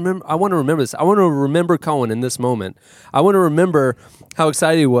 I want to remember this. I want to remember Cohen in this moment. I want to remember how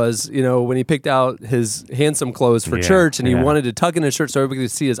excited he was, when he picked out his handsome clothes for church, and he wanted to tuck in his shirt so everybody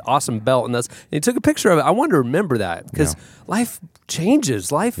could see his awesome belt, and he took a picture of it. I wanted to remember that because life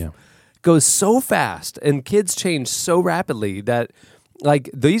changes. Life goes so fast, and kids change so rapidly that, like,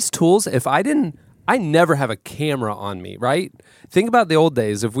 these tools, I never have a camera on me, right? Think about the old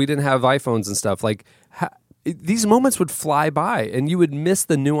days. If we didn't have iPhones and stuff, like these moments would fly by and you would miss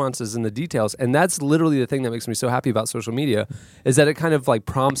the nuances and the details. And that's literally the thing that makes me so happy about social media, is that it kind of like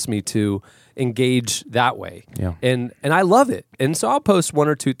prompts me to engage that way. Yeah. And I love it. And so I'll post one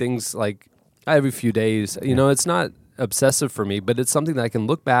or two things like every few days. It's not obsessive for me, but it's something that I can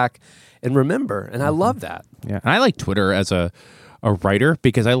look back and remember. And I love that. Yeah. And I like Twitter as a writer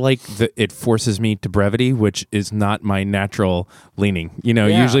because I like that it forces me to brevity, which is not my natural leaning.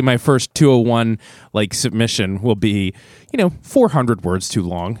 Usually my first 201 like submission will be, 400 words too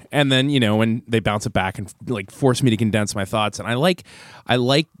long. And then, when they bounce it back and like force me to condense my thoughts. And I like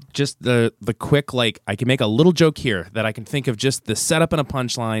just the quick, like I can make a little joke here that I can think of just the setup and a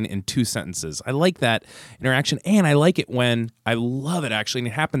punchline in 2 sentences. I like that interaction. And I like it when, I love it actually, and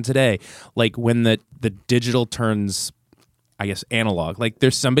it happened today, like when the digital turns, I guess, analog. Like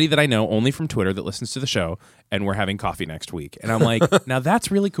there's somebody that I know only from Twitter that listens to the show, and we're having coffee next week. And I'm like, now that's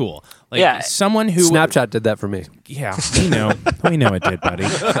really cool. Like someone who Snapchat did that for me. Yeah, we know it did, buddy.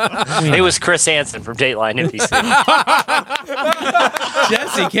 It was Chris Hansen from Dateline NBC.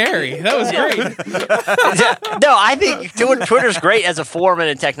 Jesse Carey, that was great. No, I think Twitter's great as a form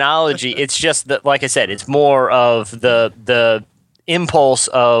and a technology. It's just that, like I said, it's more of the impulse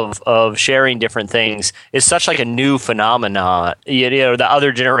of sharing different things is such like a new phenomenon, the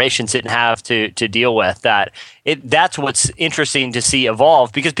other generations didn't have to deal with. That's what's interesting to see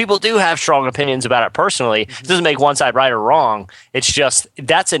evolve, because people do have strong opinions about it personally. It doesn't make one side right or wrong. It's just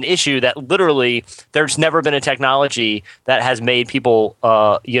that's an issue that literally there's never been a technology that has made people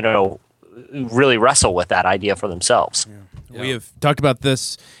really wrestle with that idea for themselves. Yeah. We have talked about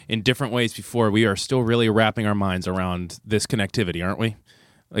this in different ways before. We are still really wrapping our minds around this connectivity, aren't we?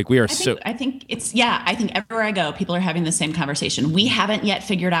 Like we are I think everywhere I go, people are having the same conversation. We haven't yet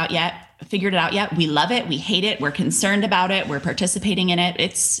figured it out yet. We love it. We hate it. We're concerned about it. We're participating in it.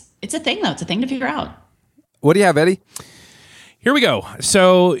 It's a thing, though. It's a thing to figure out. What do you have, Eddie? Here we go.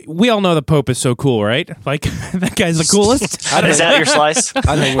 So we all know the Pope is so cool, right? Like that guy's the coolest. Is that your slice?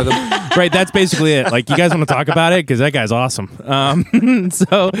 I'd hang with him. Right, that's basically it. Like you guys want to talk about it because that guy's awesome.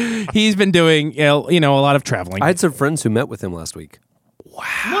 So he's been doing a lot of traveling. I had some friends who met with him last week.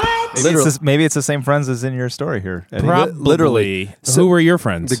 Wow. What? Maybe it's the same friends as in your story here, Eddie. Literally. So, who were your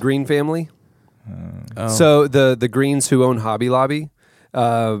friends? The Green family. So the Greens who own Hobby Lobby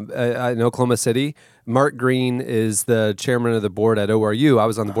in Oklahoma City, Mark Green is the chairman of the board at ORU. I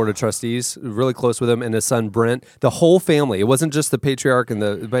was on the board of trustees, really close with him, and his son Brent. The whole family. It wasn't just the patriarch and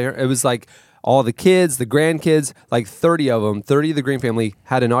it was like all the kids, the grandkids, like 30 of them, 30 of the Green family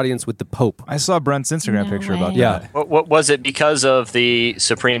had an audience with the Pope. I saw Brent's Instagram picture about that. Yeah. What was it because of the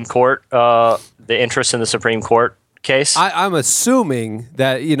Supreme Court, the interest in the Supreme Court case? I'm assuming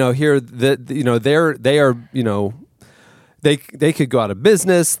that here that they are they could go out of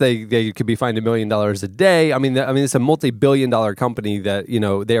business. They could be fined $1 million a day. I mean it's a multi-billion-dollar company that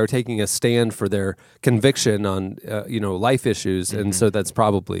they are taking a stand for their conviction on life issues, and so that's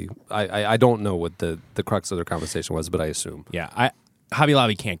probably I don't know what the crux of their conversation was, but I assume. Yeah, Hobby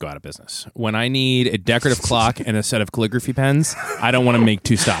Lobby can't go out of business. When I need a decorative clock and a set of calligraphy pens, I don't want to make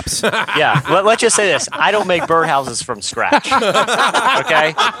 2 stops. Yeah, let's just say this. I don't make birdhouses from scratch.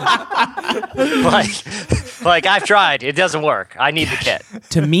 Okay? Like I've tried. It doesn't work. I need the kit.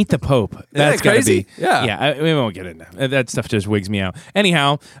 To meet the Pope, that's got to crazy? be... Yeah. We won't get into that. That stuff just wigs me out.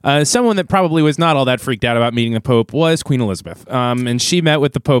 Anyhow, someone that probably was not all that freaked out about meeting the Pope was Queen Elizabeth. And she met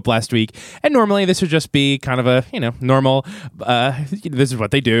with the Pope last week. And normally this would just be kind of a, normal... this is what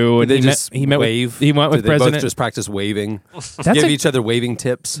they do. And They he just met wave. He went with They President. both just practice waving. That's Give a- each other waving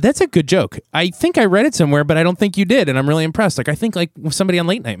tips. That's a good joke. I think I read it somewhere, but I don't think you did, and I'm really impressed. I think somebody on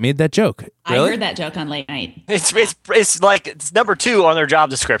Late Night made that joke. Really? I heard that joke on Late Night. It's like it's number 2 on their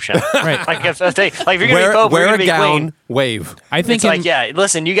job description. Right. Like if you're gonna be Pope, Wear you're a gonna be gown, Queen. wave. I think It's like,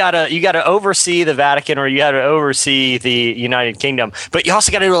 listen, you gotta oversee the Vatican or you gotta oversee the United Kingdom, but you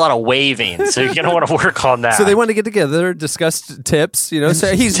also gotta do a lot of waving. So you're gonna want to work on that. So they want to get together, discuss tips. So he's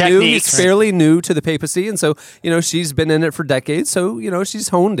new. He's Techniques. fairly new to the papacy, and so she's been in it for decades. So she's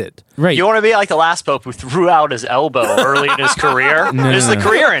honed it. right. You want to be like the last Pope who threw out his elbow early in his career? This is the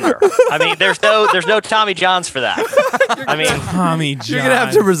career ender. I mean, there's no Tommy Johns for that. I mean, Tommy John. You're gonna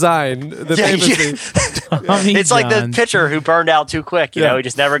have to resign the Yeah, papacy. Tommy it's like the John. pitcher who burned out too quick. You know, he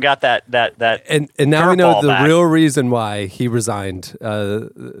just never got that. And now we know curveball the back. real reason why he resigned.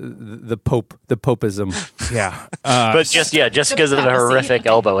 The popeism. Yeah. But just because of the horrific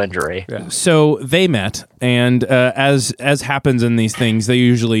elbow injury. So they met, and as happens in these things, they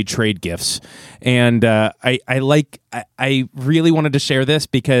usually trade gifts. And I really wanted to share this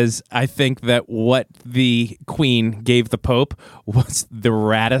because I think that what the Queen gave the Pope was the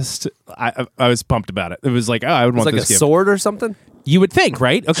raddest. I was pumped about it. It was like, I would want It's like this a gift. sword or something. You would think,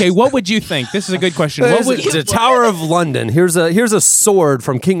 right? Okay, what would you think? This is a good question. What would the Tower of London? Here's a sword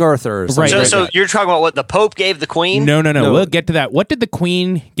from King Arthur. Or something Right. like So that. you're talking about what the Pope gave the Queen? No. We'll get to that. What did the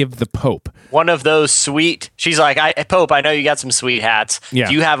Queen give the Pope? One of those sweet. She's like, Pope, I know you got some sweet hats. Yeah.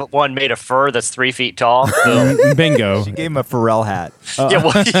 Do you have one made of fur that's 3 feet tall? Boom. Bingo. Gave him a Pharrell hat.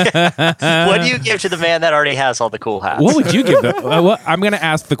 What do you give to the man that already has all the cool hats? What would you give the? I'm going to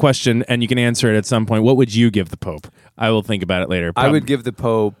ask the question, and you can answer it at some point. What would you give the Pope? I will think about it later. I would give the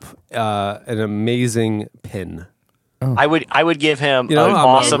Pope an amazing pin. I would give him an I'm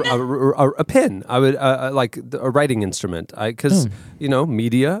awesome. a pen. I would like a writing instrument. Because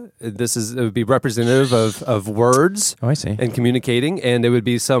media. It would be representative of words. Oh, I see. And communicating, and it would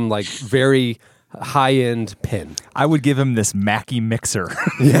be some like very high-end pen. I would give him this Mackie mixer.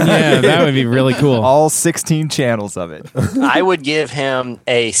 Yeah, that would be really cool. All 16 channels of it. I would give him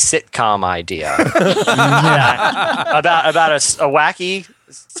a sitcom idea about a wacky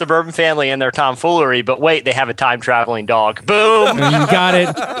suburban family and their tomfoolery. But wait, they have a time traveling dog. Boom. You got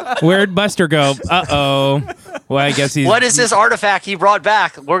it. Where'd Buster go? Uh-oh. Well, I guess he's... What is this artifact he brought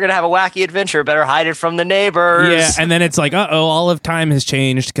back? We're going to have a wacky adventure. Better hide it from the neighbors. Yeah, and then it's like, all of time has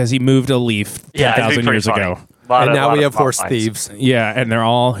changed because he moved a leaf 10,000 years ago. And now we have horse thieves. Yeah, and they're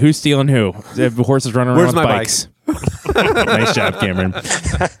all, who's stealing who? The horses running around Where's with my bikes. Nice job, Cameron.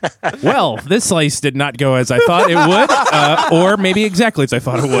 Well, this slice did not go as I thought it would, or maybe exactly as I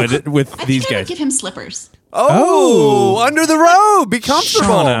thought it would with these I would guys. give him slippers. Oh, under the robe. Be comfortable.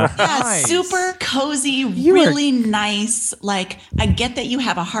 Shauna. Yeah, Nice. super cozy, You are- really nice. Like, I get that you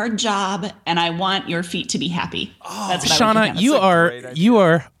have a hard job, and I want your feet to be happy. That's what I would give Shauna, him. you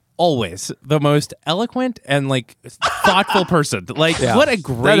are always the most eloquent and like thoughtful person. Like, Yeah. what a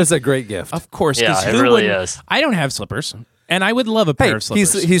great... That is a great gift. Of course. Yeah, 'cause it who really wouldn't- is. I don't have slippers, and I would love a pair Hey, of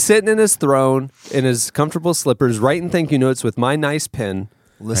slippers. he's sitting in his throne in his comfortable slippers, writing thank you notes with my nice pen.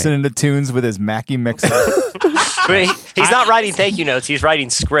 Listening to tunes with his Mackie mixer. He's not writing thank you notes. He's writing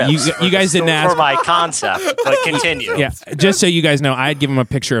scripts. You guys didn't ask for my concept, but continue. Yeah, just so you guys know, I'd give him a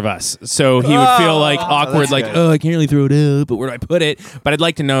picture of us, so he would feel like awkward, like, I can't really throw it up, but where do I put it? But I'd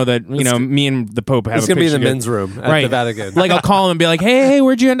like to know that me and the Pope have. It's gonna be in the men's room at the Vatican. Like I'll call him and be like, hey,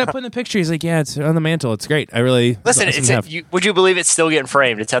 where'd you end up putting the picture? He's like, yeah, it's on the mantle. It's great. I really listen. Would you believe it's still getting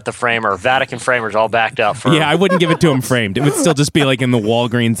framed? It's at the framer. Vatican framers all backed up. Yeah, I wouldn't give it to him framed. It would still just be like in the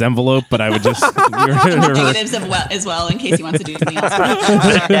Walgreens envelope, but I would just negatives as well in case he wants to do something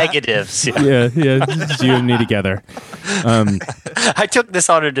else. Negatives. Yeah, just you and me together. I took this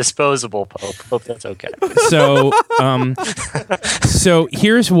on a disposable, Pope. Hope that's okay. So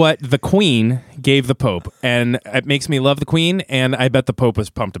here's what the Queen gave the Pope, and it makes me love the Queen, and I bet the Pope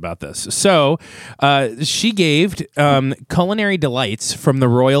was pumped about this. So she gave culinary delights from the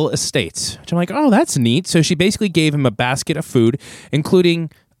royal estates, which I'm like, oh, that's neat. So she basically gave him a basket of food,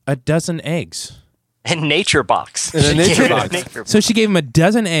 including a dozen eggs. And nature box. So she gave him a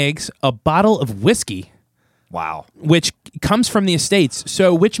dozen eggs, a bottle of whiskey. Wow. Which comes from the estates.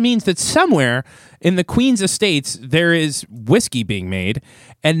 So which means that somewhere in the Queen's estates there is whiskey being made.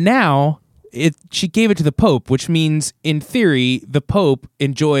 And now she gave it to the Pope, which means in theory the Pope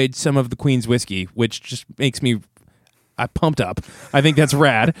enjoyed some of the Queen's whiskey, which just makes me pumped up. I think that's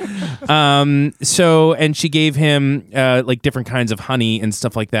rad. And she gave him like different kinds of honey and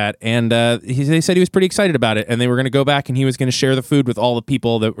stuff like that. And they said he was pretty excited about it. And they were going to go back and he was going to share the food with all the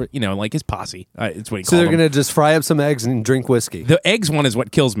people that were, like his posse. It's what he called them. So they're going to just fry up some eggs and drink whiskey. The eggs one is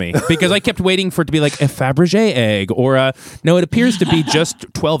what kills me because I kept waiting for it to be like a Fabergé egg or no, it appears to be just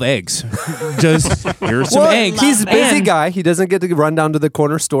 12 eggs. Just here's some eggs. He's a busy guy. He doesn't get to run down to the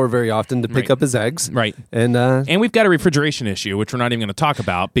corner store very often to pick up his eggs. Right. And we've got a refrigeration issue, which we're not even going to talk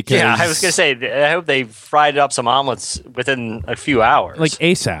about because I was going to say I hope they fried up some omelets within a few hours, like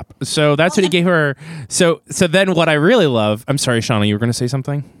ASAP. So that's what he gave her. So then what I really love. I'm sorry, Shauna, you were going to say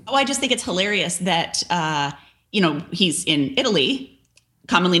something. Oh, I just think it's hilarious that he's in Italy,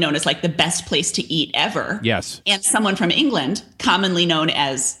 commonly known as like the best place to eat ever. Yes, and someone from England, commonly known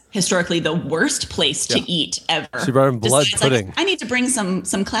as historically the worst place to eat ever. She brought him blood pudding. Like, I need to bring some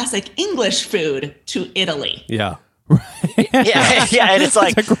classic English food to Italy. Yeah. And it's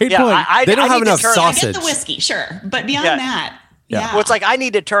like, that's a great point. They don't have enough sausage. I get the whiskey, sure, but beyond that, well, it's like I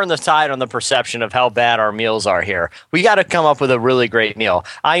need to turn the tide on the perception of how bad our meals are here. We got to come up with a really great meal.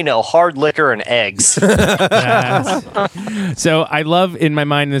 I know, hard liquor and eggs. So I love in my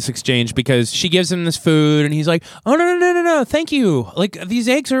mind this exchange because she gives him this food and he's like, oh, no, thank you. Like, these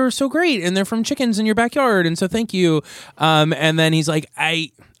eggs are so great and they're from chickens in your backyard. And so thank you. And then he's like,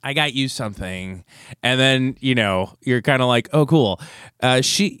 I got you something, and then you're kind of like, oh, cool.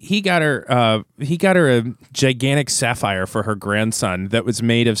 He got her a gigantic sapphire for her grandson that was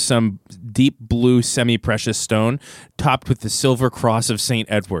made of some deep blue semi-precious stone, topped with the silver cross of Saint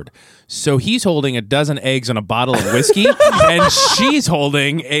Edward. So he's holding a dozen eggs and a bottle of whiskey, and she's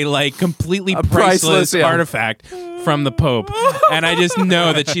holding a completely priceless artifact from the Pope. And I just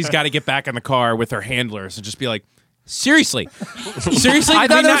know that she's got to get back in the car with her handlers and just be like, Seriously, I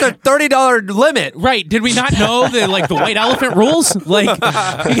thought there was a $30 limit. Right? Did we not know the white elephant rules? Like,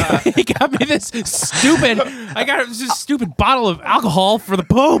 he got me this stupid. I got this stupid bottle of alcohol for the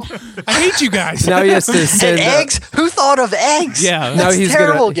Pope. I hate you guys. Now he has to send eggs. Who thought of eggs? Yeah, now he's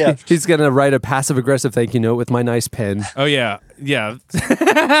terrible gift. He's gonna write a passive aggressive thank you note with my nice pen. Oh yeah.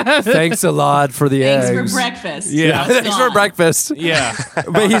 Thanks a lot for the eggs. Thanks for breakfast. Yeah. Thanks for breakfast. Yeah.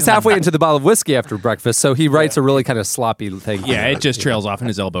 But he's halfway into the bottle of whiskey after breakfast, so he writes a really kind of sloppy thank you. Yeah, it just trails off and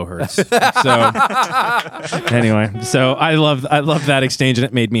his elbow hurts. So anyway, so I love that exchange and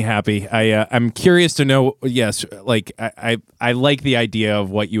it made me happy. I'm curious to know. Yes, like I like the idea of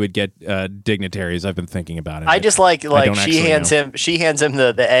what you would get dignitaries. I've been thinking about it. I just like she hands him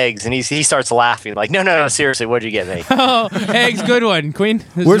the eggs and he starts laughing like no seriously, what'd you get me? Oh, eggs, good one, Queen.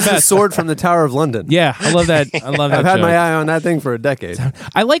 Where's the sword from the Tower of London? Yeah, I love that. I've had my eye on that thing for a decade.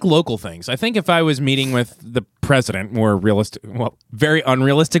 I like local things. I think if I was meeting with the president, more realistic, well, very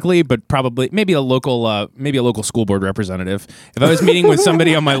unrealistically, but probably maybe a local school board representative. If I was meeting with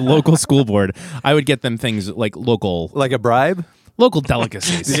somebody on my local school board, I would get them things like local, like a bribe. Local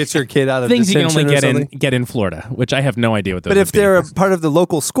delicacies. To get your kid out of things you can only detention get in Florida, which I have no idea what those. But if would be. they're a part of the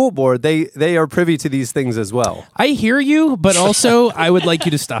local school board, they are privy to these things as well. I hear you, but also I would like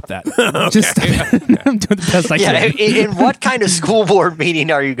you to stop that. Just stop it. I'm doing the best I can. In what kind of school board meeting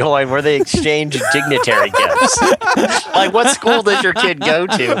are you going where they exchange dignitary gifts? Like, what school does your kid go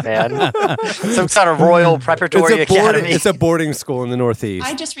to, man? Some sort of Royal Preparatory Academy. It's a boarding school in the Northeast.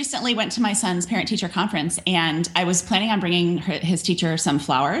 I just recently went to my son's parent-teacher conference, and I was planning on bringing get his teacher some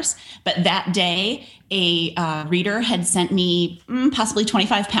flowers. But that day, a reader had sent me possibly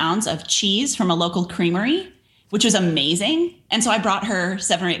 25 pounds of cheese from a local creamery, which was amazing. And so I brought her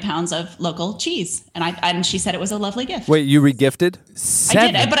 7 or 8 pounds of local cheese, and she said it was a lovely gift. Wait, you regifted?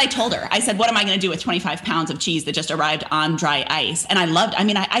 I did, but I told her. I said, "What am I going to do with 25 pounds of cheese that just arrived on dry ice?" And I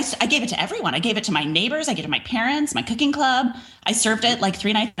gave it to everyone. I gave it to my neighbors. I gave it to my parents, my cooking club. I served it like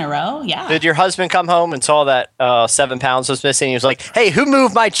 3 nights in a row. Yeah. Did your husband come home and saw that 7 pounds was missing? He was like, "Hey, who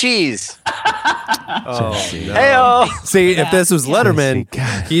moved my cheese?" Oh, no. Hey-o. See, if this was Letterman,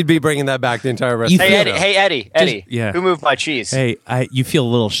 he'd be bringing that back the entire rest of the show. Hey, Eddie. Yeah. Who moved my cheese? Hey, you feel a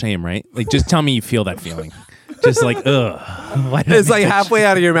little shame, right? Like, just tell me you feel that feeling. Just like, ugh. Why did I It's like make that halfway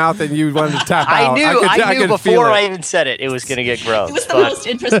out of your mouth and you wanted to tap out. I knew could feel before it. I even said it was going to get gross. It was the most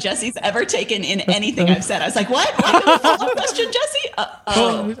interest Jesse's ever taken in anything I've said. I was like, "What? Follow-up question, Jesse?"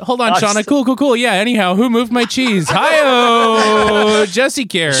 Hold on, Shauna. Cool. Yeah, anyhow, who moved my cheese? Hi-oh, Jesse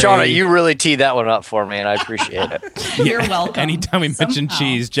Carey. Shauna, you really teed that one up for me, and I appreciate it. You're welcome. Anytime we mention Somehow.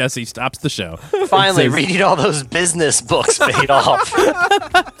 cheese, Jesse stops the show. Finally, It says- reading all those business books paid off.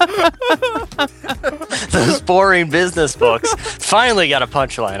 Those boring business books. Finally got a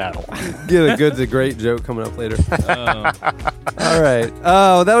punchline out of one. Get a good to great joke coming up later. All right.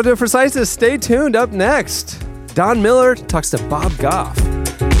 Oh, that'll do it for Slices. Stay tuned. Up next, Don Miller talks to Bob Goff.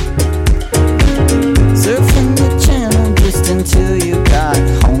 Surfing the channel just until you got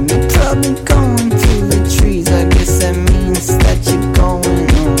home. You're probably going through the trees. I guess that means that you're going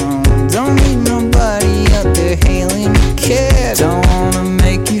on. Don't need nobody out there hailing your cab. Don't wanna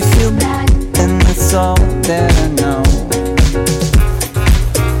make you feel bad, and that's all that I know.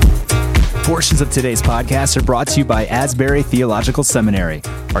 Portions of today's podcast are brought to you by Asbury Theological Seminary.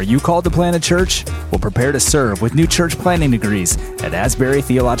 Are you called to plant a church? Well, prepare to serve with new church planting degrees at Asbury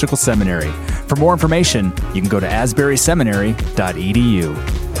Theological Seminary. For more information, you can go to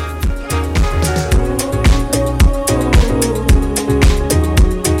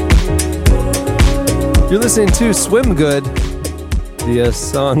asburyseminary.edu. You're listening to Swim Good. The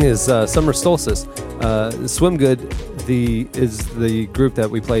song is Summer Solstice. Swim Good is the group that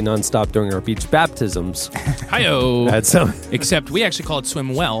we play nonstop during our beach baptisms. Hi-oh. That's some. Except we actually call it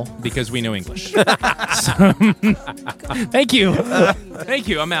Swim Well because we know English. Thank you. Thank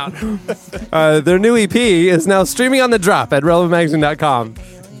you. I'm out. Their new EP is now streaming on the drop at relevantmagazine.com.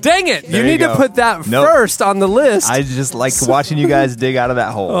 Dang it! There you you need to go. put that Nope. first on the list. I just like watching you guys dig out of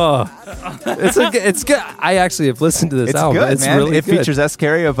that hole. It's good. I actually have listened to this It's album. good, It's man. really It good. features S.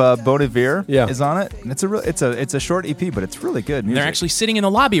 Carey of Bon Iver Yeah. is on it. And it's a short EP, but it's really good music. They're actually sitting in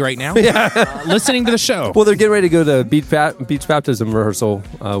the lobby right now, listening to the show. Well, they're getting ready to go to beach baptism rehearsal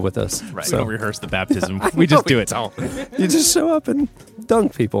with us. Right. So We don't rehearse the baptism. We just do it. you just show up and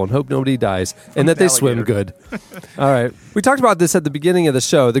dunk people and hope nobody dies and that they swim good. All right. We talked about this at the beginning of the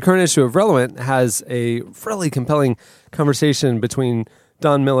show. The current issue of Relevant has a really compelling conversation between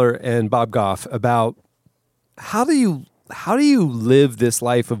Don Miller and Bob Goff about how do you live this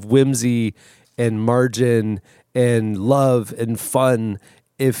life of whimsy and margin and love and fun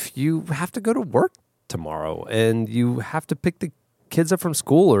if you have to go to work tomorrow and you have to pick the kids up from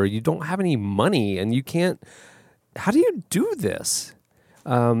school or you don't have any money and you can't. How do you do this?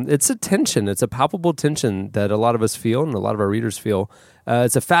 It's a tension. It's a palpable tension that a lot of us feel and a lot of our readers feel.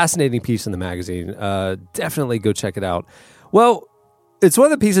 It's a fascinating piece in the magazine. Definitely go check it out. Well, it's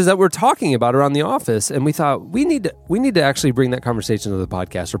one of the pieces that we're talking about around the office, and we thought we need to actually bring that conversation to the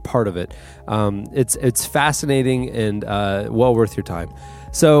podcast or part of it. It's fascinating and well worth your time.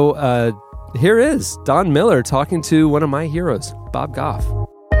 So here is Don Miller talking to one of my heroes, Bob Goff.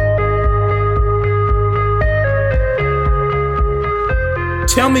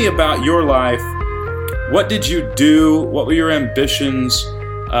 Tell me about your life. What did you do? What were your ambitions?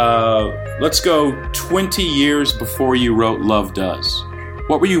 Let's go 20 years before you wrote Love Does.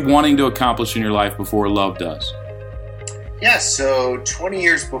 What were you wanting to accomplish in your life before Love Does? Yeah, so 20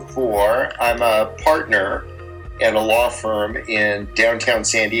 years before, I'm a partner at a law firm in downtown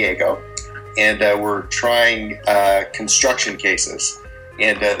San Diego, and we're trying construction cases.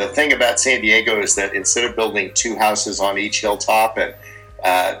 And the thing about San Diego is that instead of building 2 houses on each hilltop,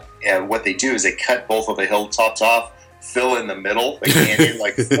 and what they do is they cut both of the hilltops off, fill in the middle, the canyon,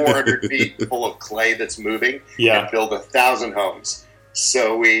 like 400 feet full of clay that's moving, and build 1,000 homes.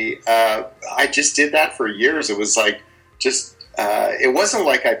 So I just did that for years. It was like it wasn't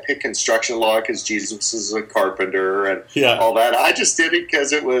like I picked construction law because Jesus is a carpenter and all that. I just did it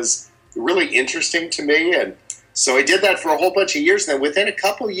because it was really interesting to me. And so I did that for a whole bunch of years. And then within a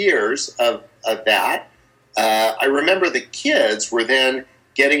couple of years of that, I remember the kids were then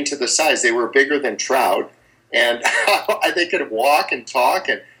getting to the size. They were bigger than trout. and they could walk and talk,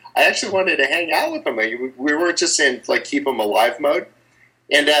 and I actually wanted to hang out with them. We were just in like keep them alive mode,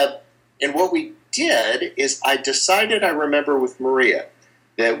 and what we did is I decided, I remember with Maria,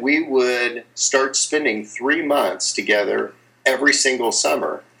 that we would start spending 3 months together every single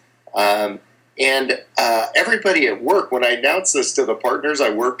summer. And everybody at work, when I announced this to the partners I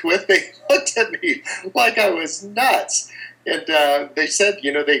worked with, they looked at me like I was nuts. And they said,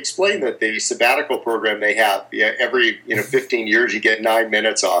 they explained that the sabbatical program they have, every 15 years you get 9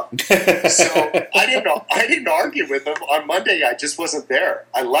 minutes off. So I didn't argue with them. On Monday, I just wasn't there.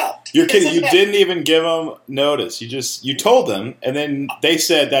 I left. You're kidding. You didn't even give them notice. You told them, and then they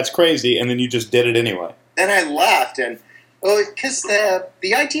said that's crazy, and then you just did it anyway. Then I left, and because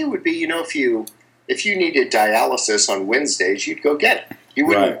the idea would be, if you needed dialysis on Wednesdays, you'd go get it. You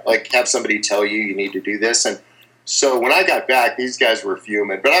wouldn't have somebody tell you need to do this. And so when I got back, these guys were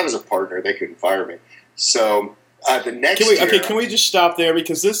fuming, but I was a partner; they couldn't fire me. So the next year, can we just stop there,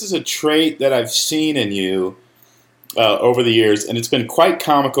 because this is a trait that I've seen in you over the years, and it's been quite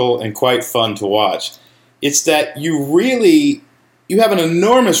comical and quite fun to watch. It's that you have an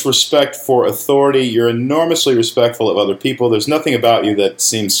enormous respect for authority. You're enormously respectful of other people. There's nothing about you that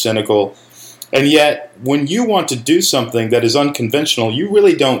seems cynical. And yet, when you want to do something that is unconventional, you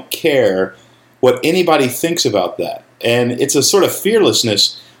really don't care what anybody thinks about that. And it's a sort of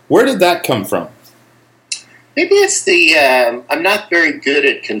fearlessness. Where did that come from? Maybe it's I'm not very good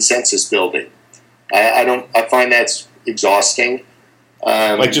at consensus building. I find that's exhausting.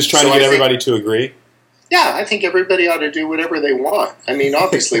 Like just trying to get everybody to agree? Yeah, I think everybody ought to do whatever they want. I mean,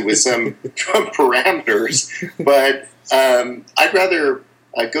 obviously with some parameters, but I'd rather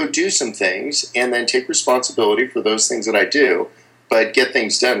go do some things and then take responsibility for those things that I do, but get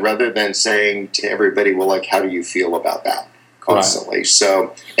things done rather than saying to everybody, well, how do you feel about that constantly? Right.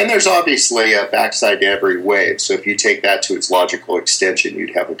 So, and there's obviously a backside to every wave. So if you take that to its logical extension,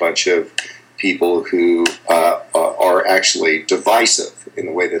 you'd have a bunch of people who are actually divisive in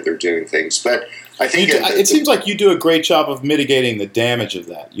the way that they're doing things. But I think it seems like you do a great job of mitigating the damage of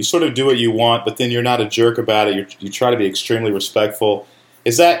that. You sort of do what you want, but then you're not a jerk about it. You try to be extremely respectful.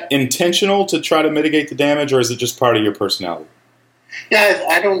 Is that intentional to try to mitigate the damage, or is it just part of your personality? Yeah,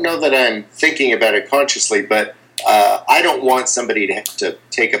 I don't know that I'm thinking about it consciously, but I don't want somebody to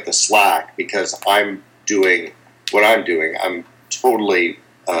take up the slack because I'm doing what I'm doing. I'm totally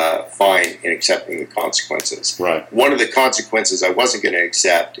fine in accepting the consequences. Right. One of the consequences I wasn't going to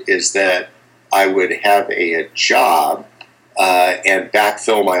accept is that I would have a job and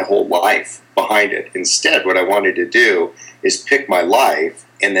backfill my whole life behind it. Instead, what I wanted to do is pick my life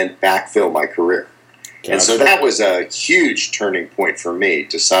and then backfill my career. Gotcha. And so that was a huge turning point for me,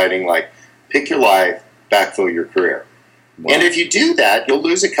 deciding pick your life, backfill your career. Wow. And if you do that, you'll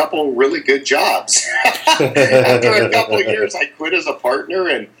lose a couple really good jobs. After a couple of years, I quit as a partner,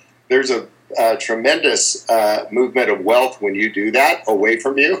 and there's a tremendous movement of wealth when you do that away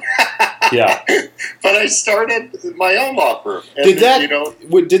from you. Yeah. But I started my own law firm. And,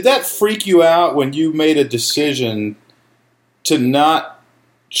 did that freak you out when you made a decision to not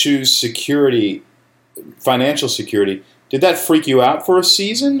choose security, financial security? Did that freak you out for a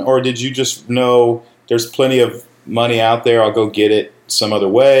season, or did you just know there's plenty of money out there, I'll go get it some other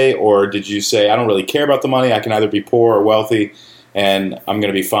way? Or did you say, I don't really care about the money, I can either be poor or wealthy, and I'm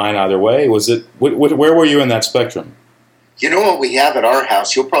going to be fine either way? Was it where were you in that spectrum? You know what we have at our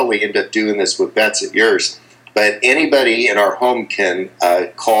house? You'll probably end up doing this with bets at yours, but anybody in our home can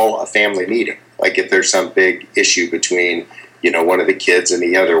call a family meeting. Like if there's some big issue between one of the kids and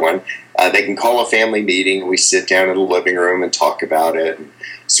the other one, they can call a family meeting. We sit down in the living room and talk about it and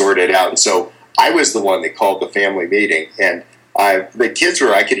sort it out. And so I was the one that called the family meeting, and the kids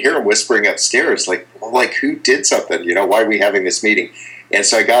I could hear them whispering upstairs, like who did something? Why are we having this meeting? And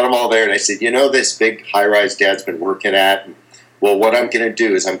so I got them all there, and I said, this big high-rise Dad's been working at, well, what I'm going to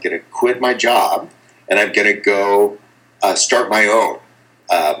do is I'm going to quit my job, and I'm going to go start my own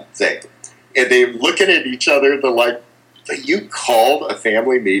thing. And they're looking at each other, they're like, you called a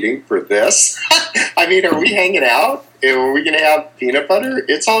family meeting for this? I mean, are we hanging out? Are we going to have peanut butter?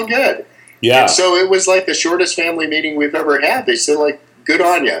 It's all good. Yeah. And so it was like the shortest family meeting we've ever had. They said, good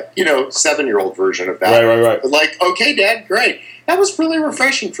on you. 7-year-old version of that. Right. Like, okay, Dad, great. That was really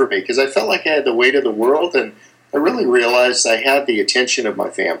refreshing for me because I felt like I had the weight of the world, and I really realized I had the attention of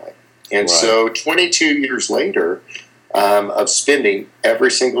my family. And so 22 years later of spending every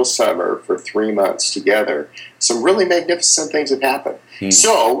single summer for 3 months together, some really magnificent things have happened.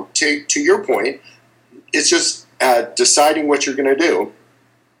 So to your point, it's just deciding what you're going to do.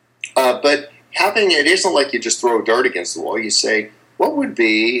 But it isn't like you just throw a dart against the wall. You say, what would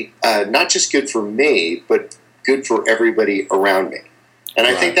be not just good for me, but good for everybody around me? And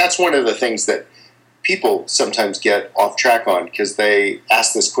I think that's one of the things that people sometimes get off track on, because they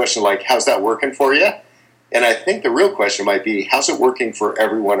ask this question like, how's that working for you? And I think the real question might be, how's it working for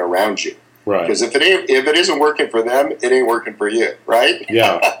everyone around you? Right. Because if it isn't working for them, it ain't working for you, right?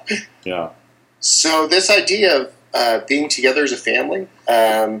 Yeah. Yeah. So this idea of being together as a family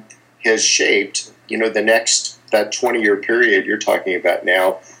has shaped, that 20-year period you're talking about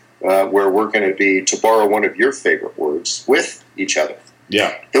now, where we're going to be, to borrow one of your favorite words, with each other.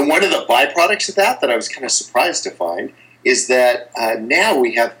 Yeah. And one of the byproducts of that I was kind of surprised to find is that now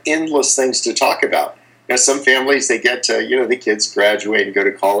we have endless things to talk about. Some families, they get to, the kids graduate and go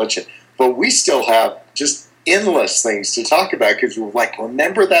to college, but we still have just endless things to talk about, because we're like,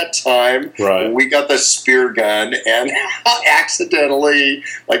 remember that time when we got the spear gun and accidentally,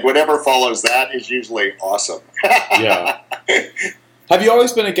 like, whatever follows that is usually awesome. Yeah. Have you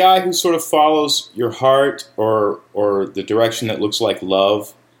always been a guy who sort of follows your heart or the direction that looks like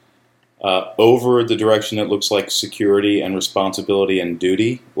love over the direction that looks like security and responsibility and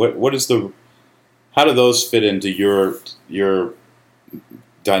duty? How do those fit into your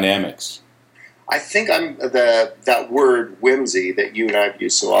dynamics? I think that word whimsy that you and I have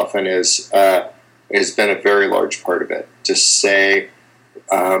used so often has been a very large part of it. To say,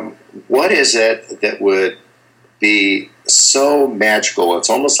 what is it that would be so magical? It's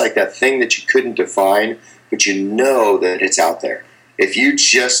almost like that thing that you couldn't define, but you know that it's out there. If you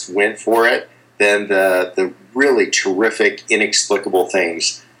just went for it, then the really terrific, inexplicable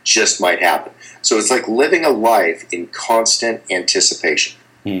things just might happen. So it's like living a life in constant anticipation.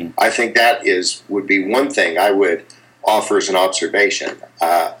 I think that would be one thing I would offer as an observation.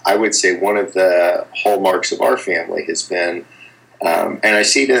 I would say one of the hallmarks of our family has been, and I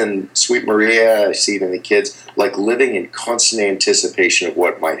see it in Sweet Maria, I see it in the kids, like living in constant anticipation of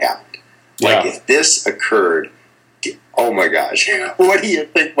what might happen. Like, if this occurred, oh my gosh, what do you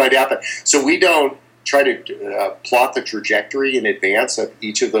think might happen? So we don't try to plot the trajectory in advance of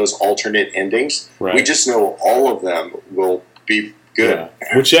each of those alternate endings. Right. We just know all of them will be good.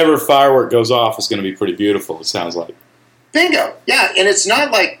 Yeah. Whichever firework goes off is going to be pretty beautiful, it sounds like. Bingo. Yeah, and it's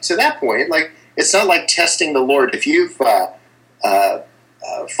not like, to that point, like, it's not like testing the Lord. If you've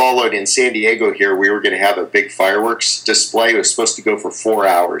followed in San Diego here, we were going to have a big fireworks display. It was supposed to go for 4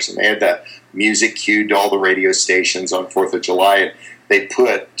 hours, and they had the music cued to all the radio stations on 4th of July, and they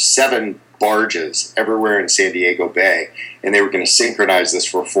put 7 barges everywhere in San Diego Bay, and they were going to synchronize this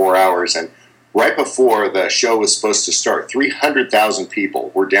for 4 hours. And right before the show was supposed to start, 300,000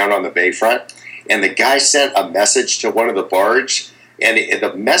 people were down on the bayfront, and the guy sent a message to one of the barge, and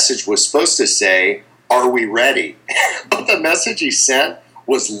the message was supposed to say, "Are we ready?" But the message he sent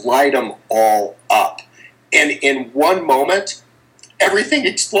was, "Light them all up." And in one moment, everything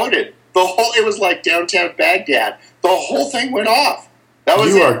exploded. It was like downtown Baghdad. The whole thing went off. That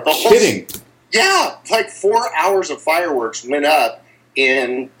was You are kidding. Yeah, like 4 hours of fireworks went up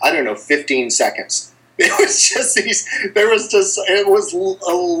in, 15 seconds. It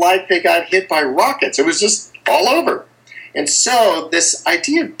was like they got hit by rockets. It was just all over. And so this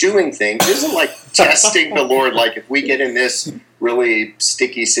idea of doing things isn't like testing the Lord, like if we get in this really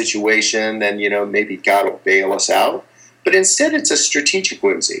sticky situation, then, maybe God will bail us out. But instead, it's a strategic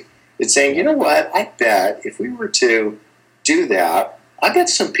whimsy. It's saying, you know what, I bet if we were to do that, I bet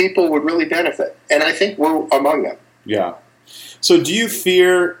some people would really benefit. And I think we're among them. Yeah. So do you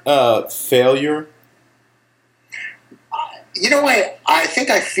fear failure? I think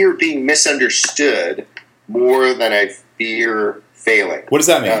I fear being misunderstood more than I fear failing. What does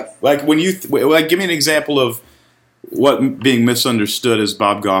that mean? Like when you give me an example of what being misunderstood as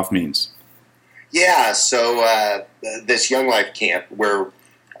Bob Goff means. Yeah, so this Young Life camp where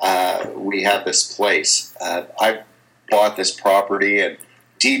we have this place, I bought this property and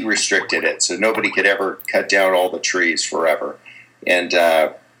deed restricted it so nobody could ever cut down all the trees forever. And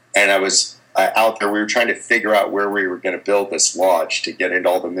I was out there. We were trying to figure out where we were going to build this lodge to get into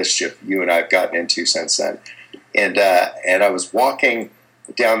all the mischief you and I have gotten into since then. And I was walking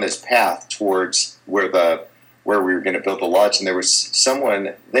down this path towards where we were going to build the lodge, and there was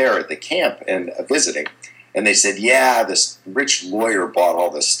someone there at the camp and visiting. And they said, "Yeah, this rich lawyer bought all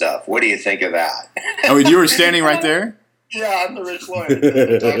this stuff. What do you think of that?" Oh, you were standing right there? Yeah, I'm the rich lawyer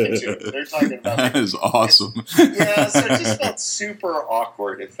they're talking to. They're talking about me. That is awesome. Yeah, so it just felt super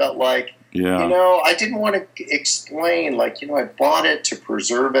awkward. It felt like, I didn't want to explain, I bought it to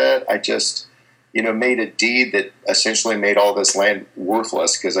preserve it. I just, made a deed that essentially made all this land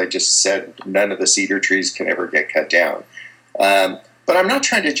worthless because I just said none of the cedar trees can ever get cut down. But I'm not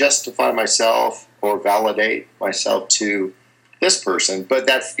trying to justify myself or validate myself to this person, but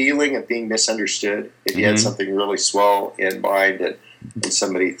that feeling of being misunderstood, if you had something really swell in mind and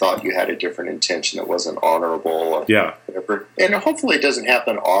somebody thought you had a different intention that wasn't honorable or whatever. And hopefully it doesn't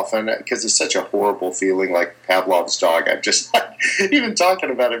happen often because it's such a horrible feeling, like Pavlov's dog. I'm just like, even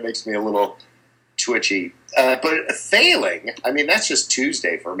talking about it makes me a little twitchy. But failing, I mean, that's just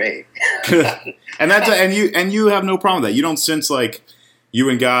Tuesday for me. and you have no problem with that. You don't sense like you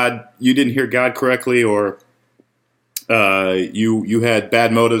and God, you didn't hear God correctly, or you had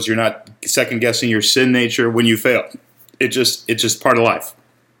bad motives. You're not second guessing your sin nature when you fail. It's just part of life.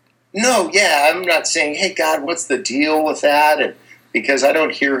 No, yeah, I'm not saying, hey, God, what's the deal with that? And because I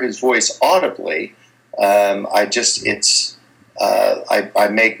don't hear his voice audibly, I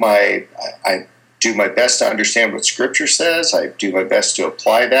do my best to understand what Scripture says. I do my best to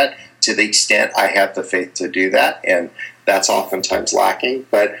apply that to the extent I have the faith to do that, and that's oftentimes lacking.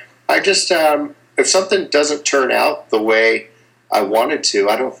 But I just, if something doesn't turn out the way I wanted to,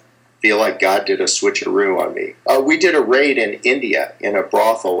 I don't feel like God did a switcheroo on me. We did a raid in India in a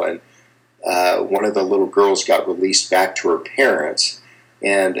brothel, and one of the little girls got released back to her parents,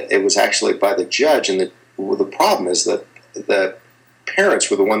 and it was actually by the judge. And the problem is that the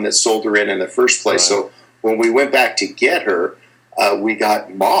parents were the one that sold her in the first place. Right. So when we went back to get her, we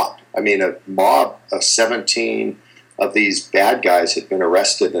got mobbed. I mean, a mob of 17 of these bad guys had been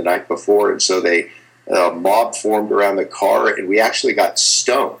arrested the night before, and so a mob formed around the car, and we actually got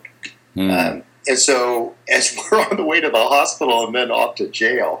stoned. And so as we're on the way to the hospital and then off to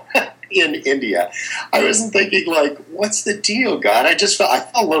jail in India, I wasn't thinking like, what's the deal, God? I felt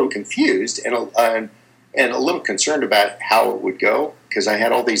a little confused and a little concerned about how it would go, because I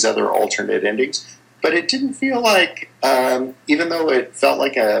had all these other alternate endings. But it didn't feel like, even though it felt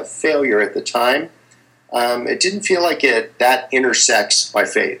like a failure at the time, it didn't feel like that intersects my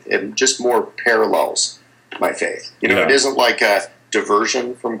faith. It just more parallels my faith. It isn't like a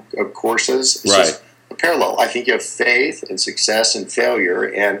diversion from courses. It's just a parallel. I think you have faith and success and failure,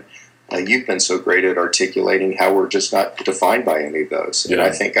 and you've been so great at articulating how we're just not defined by any of those. And I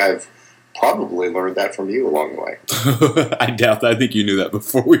think I've probably learned that from you along the way. I doubt that. I think you knew that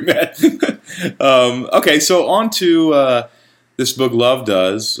before we met. Okay, so on to this book, Love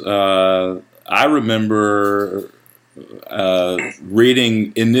Does. I remember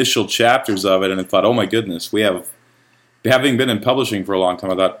reading initial chapters of it, and I thought, oh my goodness, having been in publishing for a long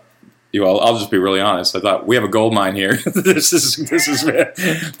time, I thought, I'll just be really honest. I thought, we have a gold mine here. This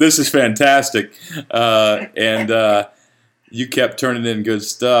is fantastic. And you kept turning in good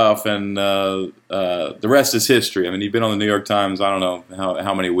stuff, and the rest is history. I mean, you've been on the New York Times, I don't know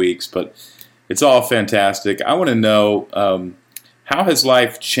how many weeks, but it's all fantastic. I want to know, how has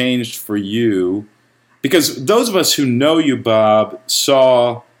life changed for you? Because those of us who know you, Bob,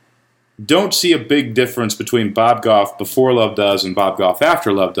 don't see a big difference between Bob Goff before Love Does and Bob Goff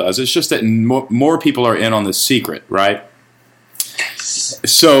after Love Does. It's just that more people are in on the secret, right?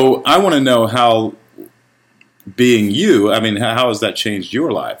 So I want to know how, being you, I mean, how has that changed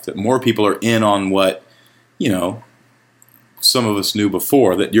your life? That more people are in on what, some of us knew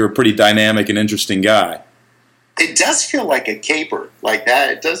before, that you're a pretty dynamic and interesting guy. It does feel like a caper like that.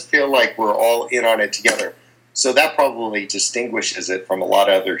 It does feel like we're all in on it together. So that probably distinguishes it from a lot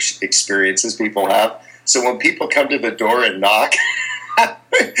of other experiences people have. So when people come to the door and knock,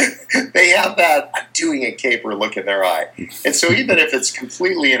 they have that I'm doing a caper look in their eye. And so even if it's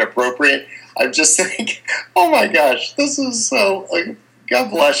completely inappropriate, I'm just thinking, oh my gosh, this is so, God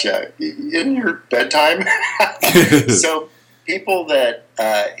bless you, in your bedtime. So people that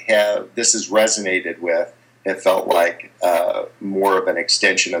this has resonated with have felt like more of an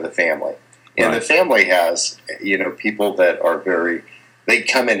extension of the family. And the family has, people that are they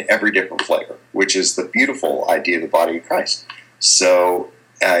come in every different flavor, which is the beautiful idea of the body of Christ. So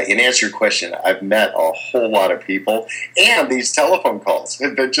in answer to your question, I've met a whole lot of people, and these telephone calls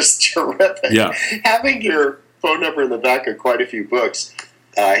have been just terrific. Yeah. Having your phone number in the back of quite a few books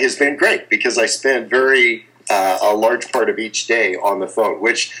has been great, because I spend a large part of each day on the phone,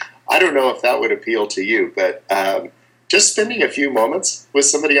 which I don't know if that would appeal to you, but just spending a few moments with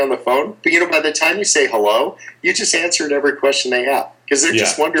somebody on the phone. But by the time you say hello, you just answered every question they have, because they're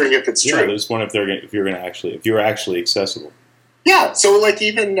just wondering if it's true. Yeah, they just wonder if you're actually accessible. Yeah, so like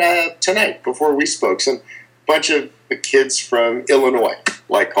even tonight before we spoke, some bunch of kids from Illinois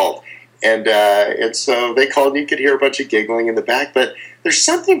called, and so they called, and you could hear a bunch of giggling in the back. But there's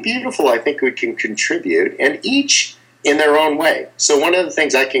something beautiful I think we can contribute, and each in their own way. So one of the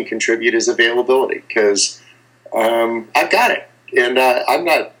things I can contribute is availability, because I've got it, and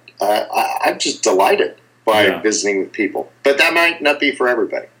I'm just delighted by visiting with people. But that might not be for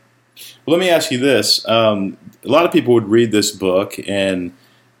everybody. Well, let me ask you this. A lot of people would read this book and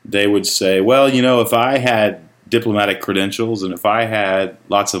they would say, well, if I had diplomatic credentials and if I had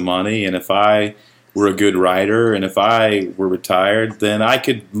lots of money and if I were a good writer and if I were retired, then I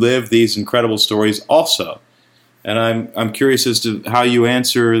could live these incredible stories also. And I'm curious as to how you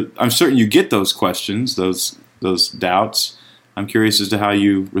answer. I'm certain you get those questions, those doubts. I'm curious as to how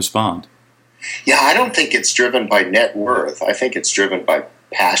you respond. Yeah, I don't think it's driven by net worth. I think it's driven by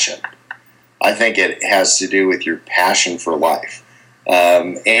passion. I think it has to do with your passion for life.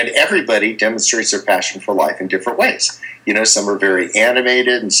 And everybody demonstrates their passion for life in different ways. Some are very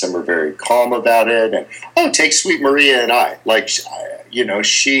animated and some are very calm about it. And, take Sweet Maria and I.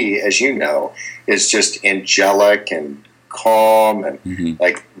 She, as you know, is just angelic and calm and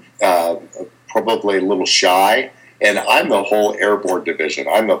probably a little shy. And I'm the whole airborne division.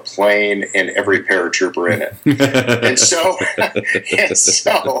 I'm a plane and every paratrooper in it. and so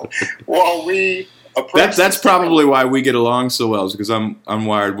while we approach that's probably why we get along so well, is because I'm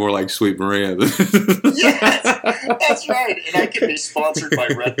wired more like Sweet Maria. Yes, that's right. And I can be sponsored by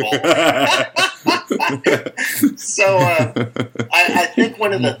Red Bull. So I think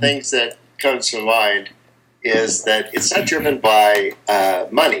one of the things that comes to mind is that it's not driven by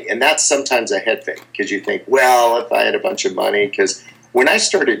money. And that's sometimes a head fake, because you think, well, if I had a bunch of money, because when I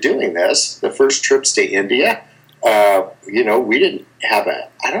started doing this, the first trips to India, we didn't have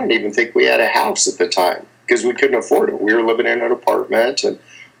I don't even think we had a house at the time because we couldn't afford it. We were living in an apartment and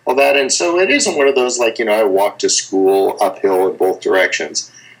all that. And so it isn't one of those I walked to school uphill in both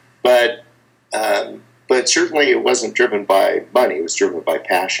directions. But certainly it wasn't driven by money. It was driven by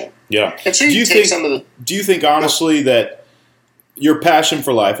passion. Yeah. And so do you think honestly that your passion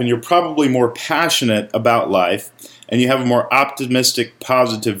for life, and you're probably more passionate about life, and you have a more optimistic,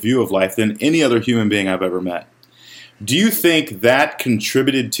 positive view of life than any other human being I've ever met? Do you think that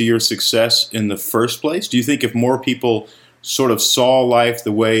contributed to your success in the first place? Do you think if more people sort of saw life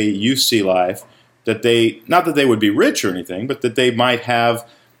the way you see life, that not that they would be rich or anything, but that they might have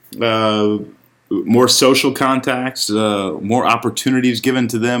more social contacts, more opportunities given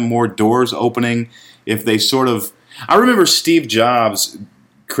to them, more doors opening if they sort of... I remember Steve Jobs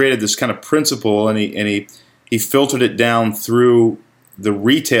created this kind of principle, and he filtered it down through the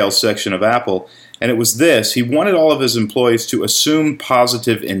retail section of Apple, and it was this: he wanted all of his employees to assume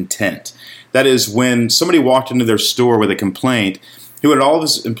positive intent. That is, when somebody walked into their store with a complaint, he wanted all of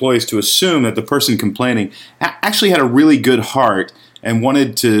his employees to assume that the person complaining actually had a really good heart and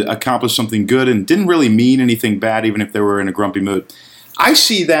wanted to accomplish something good and didn't really mean anything bad, even if they were in a grumpy mood. I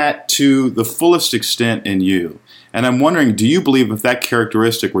see that to the fullest extent in you. And I'm wondering, do you believe if that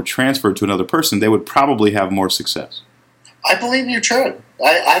characteristic were transferred to another person, they would probably have more success? I believe you're true.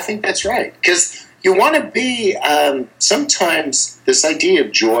 I think that's right. Because you want to be, sometimes this idea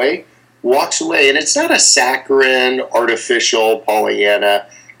of joy walks away. And it's not a saccharine, artificial, Pollyanna,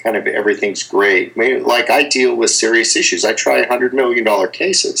 kind of everything's great. I mean, I deal with serious issues. I try $100 million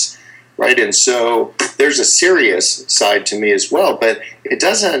cases, right? And so there's a serious side to me as well. But it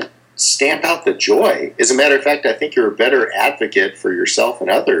doesn't stamp out the joy. As a matter of fact, I think you're a better advocate for yourself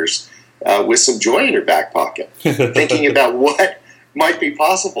and others with some joy in your back pocket, thinking about what might be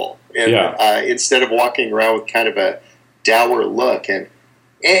possible, and instead of walking around with kind of a dour look, and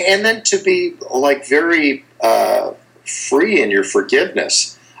then to be very free in your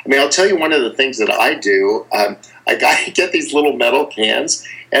forgiveness. I mean, I'll tell you one of the things that I do. I get these little metal cans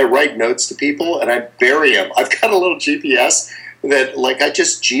and I write notes to people and I bury them. I've got a little GPS that I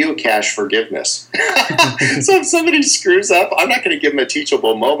just geocache forgiveness. So if somebody screws up, I'm not going to give them a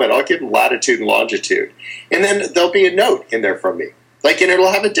teachable moment. I'll give them latitude and longitude. And then there'll be a note in there from me. And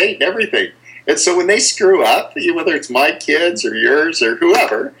it'll have a date and everything. And so when they screw up, whether it's my kids or yours or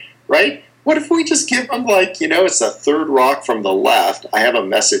whoever, right? What if we just give them it's the third rock from the left. I have a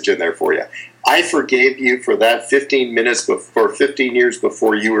message in there for you. I forgave you for that 15 minutes before 15 years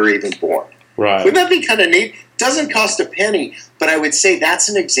before you were even born. Right. Wouldn't that be kind of neat? Doesn't cost a penny, but I would say that's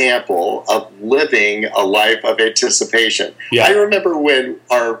an example of living a life of anticipation. Yeah. I remember when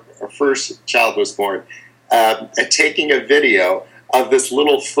our first child was born, taking a video of this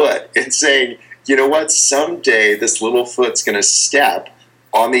little foot and saying, you know what, someday this little foot's going to step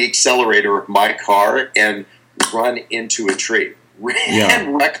on the accelerator of my car and run into a tree.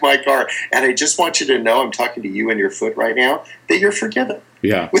 And wreck my car. And I just want you to know, I'm talking to you and your foot right now, that you're forgiven.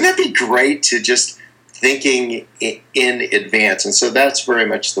 Yeah. Wouldn't that be great to just thinking in advance? And so that's very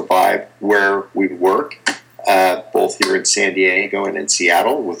much the vibe where we work, both here in San Diego and in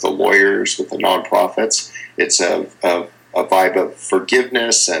Seattle, with the lawyers, with the nonprofits. It's a vibe of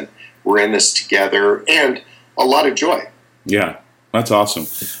forgiveness, and we're in this together, and a lot of joy. Yeah. That's awesome.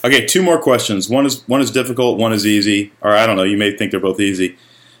 Okay, 2 more questions. One is difficult, one is easy. Or I don't know, you may think they're both easy.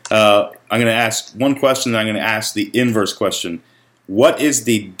 I'm going to ask one question, and I'm going to ask the inverse question. What is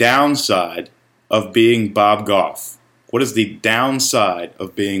the downside of being Bob Goff? What is the downside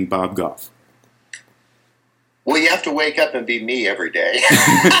of being Bob Goff? Well, you have to wake up and be me every day.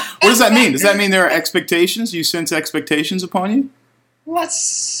 What does that mean? Does that mean there are expectations? You sense expectations upon you? Let's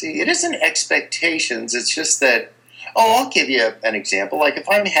see. It isn't expectations. It's just that, I'll give you an example. Like if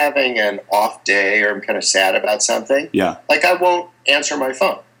I'm having an off day or I'm kind of sad about something, like I won't answer my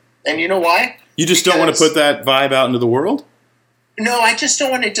phone. And you know why? You just don't want to put that vibe out into the world? No, I just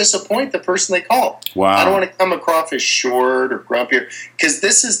don't want to disappoint the person they call. Wow. I don't want to come across as short or grumpy. Because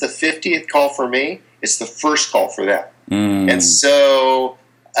this is the 50th call for me. It's the first call for them. And so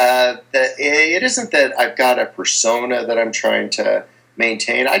it isn't that I've got a persona that I'm trying to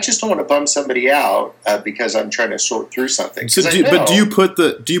maintain. I just don't want to bum somebody out because I'm trying to sort through something. So do you put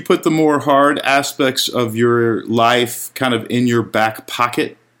the more hard aspects of your life kind of in your back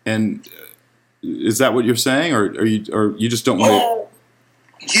pocket? And is that what you're saying, or you just don't want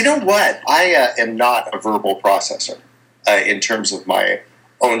to? You know what? I am not a verbal processor in terms of my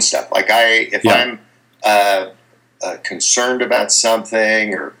own stuff. Like if I'm concerned about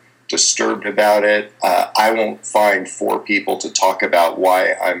something or disturbed about it, I won't find 4 people to talk about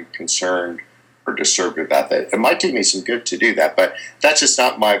why I'm concerned or disturbed about that. It might do me some good to do that, but that's just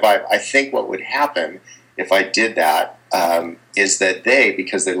not my vibe. I think what would happen if I did that is that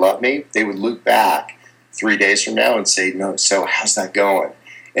because they love me, they would loop back 3 days from now and say, no, so how's that going?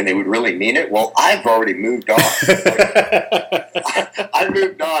 And they would really mean it. Well, I've already moved on. I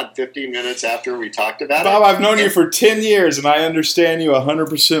moved on 15 minutes after we talked about Bob, I've known you for 10 years, and I understand you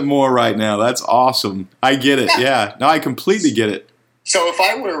 100% more right now. That's awesome. I get it. Yeah. No, I completely get it. So if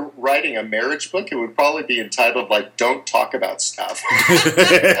I were writing a marriage book, it would probably be entitled, like, Don't Talk About Stuff.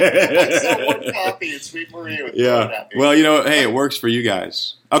 I sell 1 copy at Sweet Maria. Well, hey, it works for you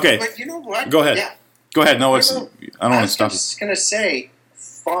guys. Okay. But you know what? Go ahead. Yeah. Go ahead. No, I don't want to stop. I was just going to say,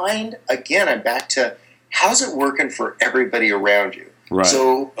 I'm back to how's it working for everybody around you. Right.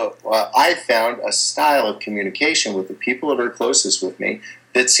 So I found a style of communication with the people that are closest with me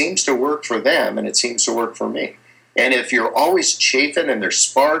that seems to work for them, and it seems to work for me. And if you're always chafing and there's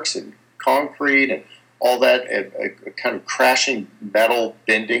sparks and concrete and all that kind of crashing metal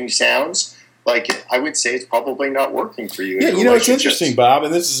bending sounds, like I would say it's probably not working for you. Yeah, it's interesting, Bob,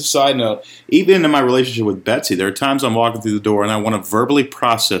 and this is a side note. Even in my relationship with Betsy, there are times I'm walking through the door and I want to verbally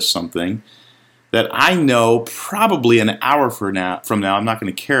process something that I know probably an hour from now I'm not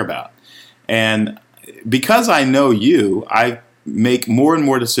going to care about. And because I know you, I make more and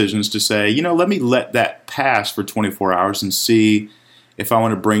more decisions to say, let me let that pass for 24 hours and see if I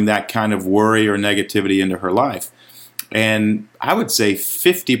want to bring that kind of worry or negativity into her life. And I would say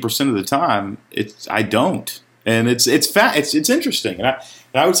 50% of the time, I don't. And it's interesting. And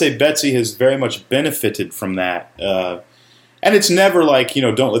I would say Betsy has very much benefited from that. And it's never like,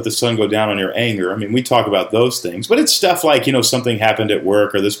 don't let the sun go down on your anger. I mean, we talk about those things. But it's stuff like, something happened at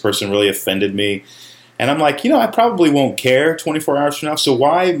work or this person really offended me. And I'm like, I probably won't care 24 hours from now. So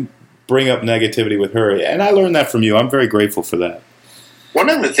why bring up negativity with her? And I learned that from you. I'm very grateful for that. One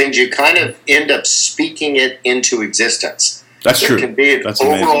of the things, you kind of end up speaking it into existence. That's true. There can be an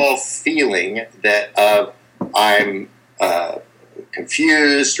overall feeling that I'm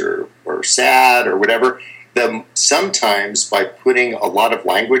confused or sad or whatever. Sometimes by putting a lot of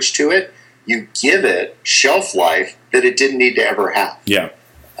language to it, you give it shelf life that it didn't need to ever have. Yeah,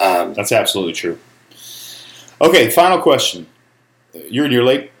 that's absolutely true. Okay, final question. You're in your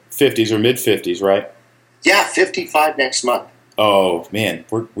late 50s or mid-50s, right? Yeah, 55 next month. Oh, man,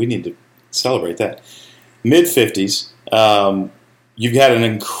 we need to celebrate that. Mid-50s, you've had an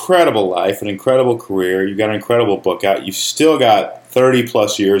incredible life, an incredible career. You've got an incredible book out. You've still got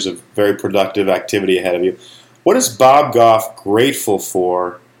 30-plus years of very productive activity ahead of you. What is Bob Goff grateful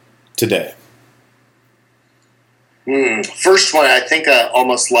for today? First one, I think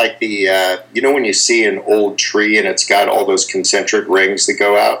almost like the, when you see an old tree and it's got all those concentric rings that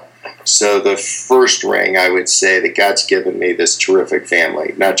go out? So the first ring, I would say that God's given me this terrific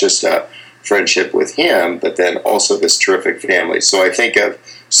family, not just a friendship with him, but then also this terrific family. So I think of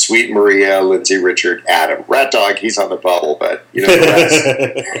Sweet Maria, Lindsay, Richard, Adam. Rat Dog, he's on the bubble, but the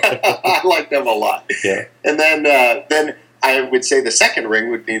rest. I like them a lot. Yeah. And then I would say the second ring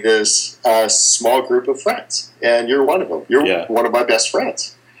would be this small group of friends, and you're one of them. You're one of my best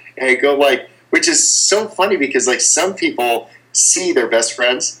friends. And I go which is so funny because some people see their best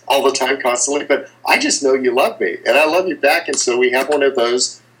friends all the time, constantly, but I just know you love me, and I love you back, and so we have one of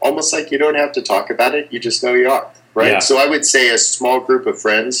those, almost like you don't have to talk about it, you just know you are. right? Yeah. So I would say a small group of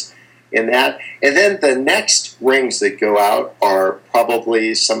friends in that. And then the next rings that go out are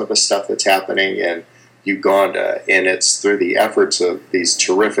probably some of the stuff that's happening in Uganda, and it's through the efforts of these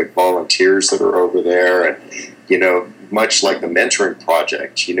terrific volunteers that are over there. And, you know, much like the mentoring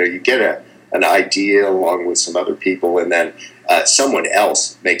project, you know, you get an idea along with some other people, and then someone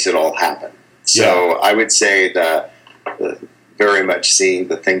else makes it all happen. So I would say that very much seeing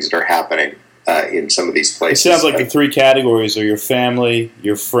the things that are happening in some of these places. It sounds like the three categories are your family,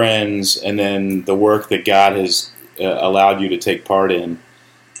 your friends, and then the work that God has allowed you to take part in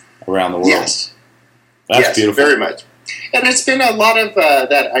around the world. Yes. That's beautiful. Very much. And it's been a lot of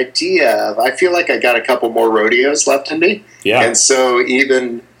that idea of, I feel like I got a couple more rodeos left in me. Yeah. And so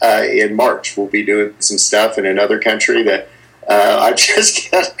even in March, we'll be doing some stuff in another country that I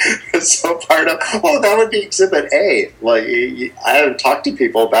just get so fired up. Oh, that would be Exhibit A. Like, I haven't talked to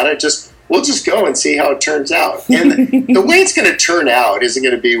people about it. We'll just go and see how it turns out. And the way it's going to turn out isn't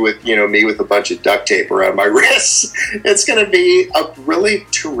going to be with, you know, me with a bunch of duct tape around my wrists. It's going to be a really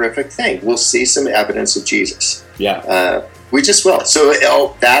terrific thing. We'll see some evidence of Jesus. Yeah. We just will. So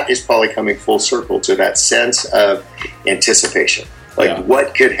that is probably coming full circle to that sense of anticipation. Like,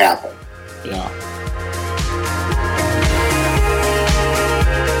 what could happen? Yeah.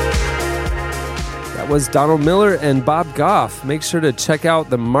 That was Donald Miller and Bob Goff. Make sure to check out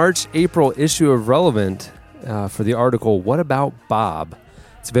the March-April issue of Relevant for the article, What About Bob?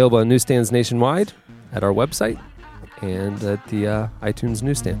 It's available on newsstands nationwide, at our website, and at the iTunes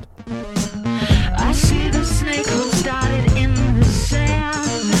newsstand. I see the snake hooks dotted in the sand,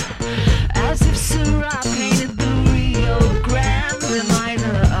 as if Syrah painted the Rio Grande. Am I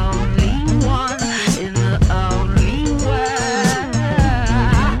the only one in the only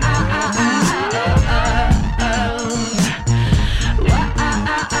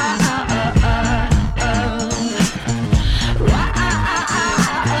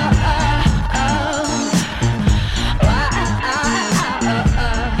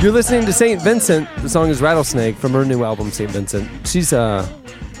You're listening to St. Vincent. The song is Rattlesnake from her new album, St. Vincent. She's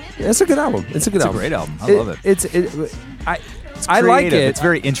it's a good album. It's a good album. It's a great album. I love it. I like it. It's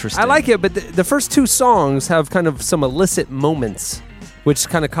very interesting. I like it, but the first two songs have kind of some illicit moments, which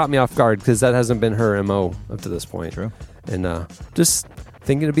kind of caught me off guard because that hasn't been her MO up to this point. True. And just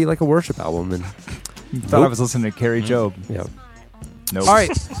thinking it'd be like a worship album, and thought I was listening to Carrie Job. Yeah. Nope. All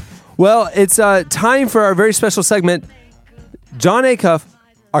right. Well, it's time for our very special segment. John Acuff,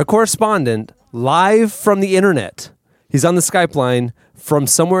 our correspondent, live from the internet. He's on the Skype line from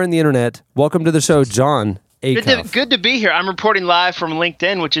somewhere in the internet. Welcome to the show, John Acuff. Good to be here. I'm reporting live from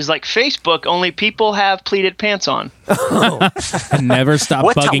LinkedIn, which is like Facebook, only people have pleated pants on. I never stop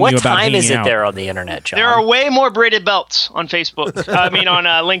bugging you about What time is it out. there on the internet, John? There are way more braided belts on Facebook. I mean, on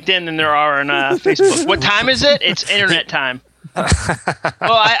LinkedIn than there are on Facebook. What time is it? It's internet time. Well,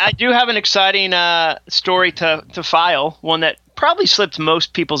 I do have an exciting story to file, one that probably slipped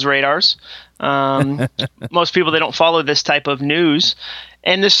most people's radars. Most people, they don't follow this type of news.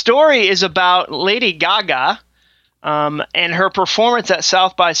 And the story is about Lady Gaga and her performance at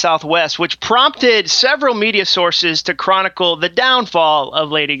South by Southwest, which prompted several media sources to chronicle the downfall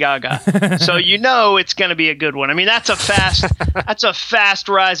of Lady Gaga. So you know it's going to be a good one. I mean, that's a fast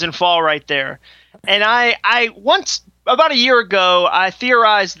rise and fall right there. And I once, about a year ago, I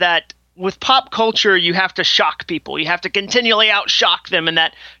theorized that with pop culture, you have to shock people. You have to continually outshock them, and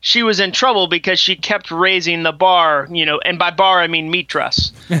that she was in trouble because she kept raising the bar, you know, and by bar, I mean meat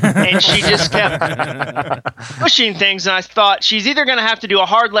dress. And she just kept pushing things, and I thought she's either going to have to do a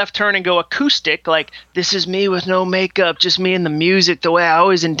hard left turn and go acoustic, like, this is me with no makeup, just me and the music the way I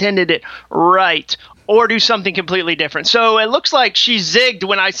always intended it, right, or do something completely different. So it looks like she zigged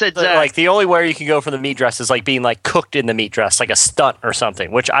when I said that. Like, the only way you can go for the meat dress is like being like cooked in the meat dress, like a stunt or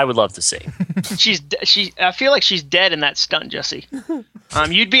something, which I would love to see. I feel like she's dead in that stunt, Jesse.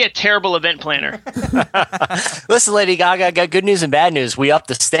 You'd be a terrible event planner. Listen, Lady Gaga, I got good news and bad news. We upped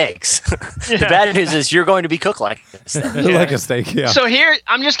the stakes. The bad news is you're going to be cooked like a steak. Like a steak, yeah. So here,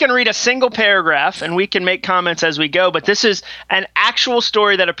 I'm just going to read a single paragraph, and we can make comments as we go, but this is an actual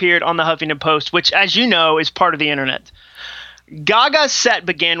story that appeared on the Huffington Post, which, as you know, is part of the internet. Gaga's set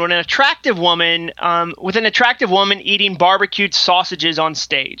began with an attractive woman eating barbecued sausages on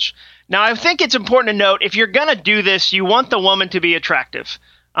stage. Now, I think it's important to note, if you're going to do this, you want the woman to be attractive.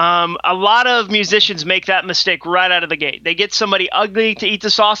 A lot of musicians make that mistake right out of the gate. They get somebody ugly to eat the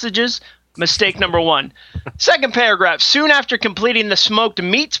sausages. Mistake number one. Second paragraph. Soon after completing the smoked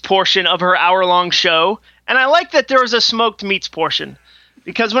meats portion of her hour-long show, and I like that there was a smoked meats portion.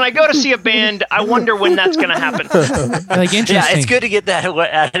 Because when I go to see a band, I wonder when that's going to happen. Like, interesting. Yeah, it's good to get that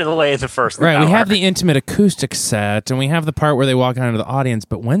out of the way the first Right, hour. we have the intimate acoustic set, and we have the part where they walk out into the audience,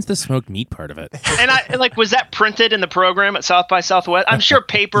 but when's the smoked meat part of it? And I like, was that printed in the program at South by Southwest? I'm sure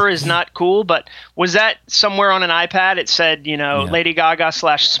paper is not cool, but was that somewhere on an iPad? It said, Lady Gaga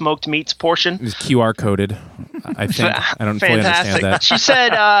 / smoked meats portion. It was QR coded, I think. I don't fully understand that. She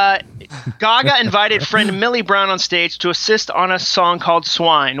said Gaga invited friend Millie Brown on stage to assist on a song called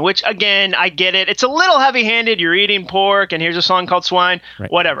Swine, which, again, I get it. It's a little heavy-handed. You're eating pork, and here's a song called Swine.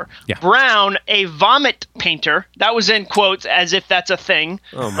 Right. Whatever. Yeah. Brown, a vomit painter. That was in quotes as if that's a thing.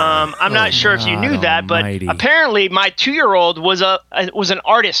 I'm not sure if you knew that, but almighty. apparently my 2-year-old was an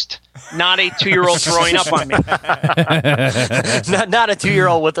artist, not a 2-year-old throwing up on me. not a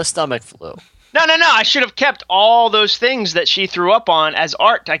 2-year-old with a stomach flu. No. I should have kept all those things that she threw up on as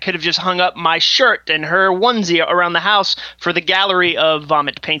art. I could have just hung up my shirt and her onesie around the house for the gallery of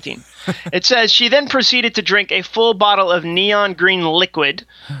vomit painting. It says she then proceeded to drink a full bottle of neon green liquid,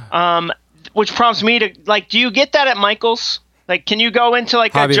 which prompts me to, like, do you get that at Michael's? Like, can you go into,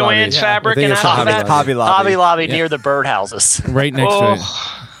 like, Hobby a Joann's Lobby. Fabric I think and it's ask that? Hobby Lobby. Hobby Lobby near the birdhouses. Right next to it.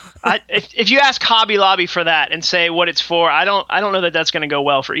 If you ask Hobby Lobby for that and say what it's for, I don't know that that's going to go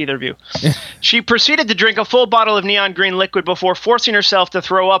well for either of you. She proceeded to drink a full bottle of neon green liquid before forcing herself to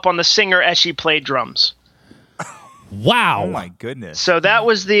throw up on the singer as she played drums. Wow. Oh my goodness. So that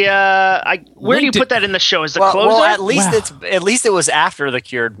was the where do you put that in the show? Is the closer? Well, at least it was after the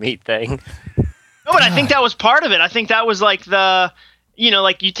cured meat thing. No, but I think that was part of it. I think that was like the,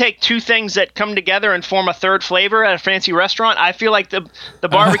 like you take two things that come together and form a third flavor at a fancy restaurant. I feel like the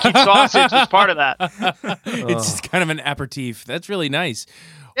barbecue sausage was part of that. It's just kind of an aperitif. That's really nice.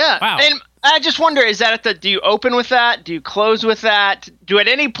 Yeah. Wow. And I just wonder, is that do you open with that? Do you close with that? Do at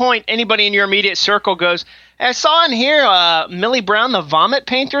any point anybody in your immediate circle goes, hey, I saw in here Millie Brown, the vomit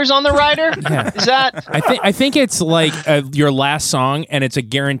painter's on the rider? Yeah. Is that? I think it's like your last song, and it's a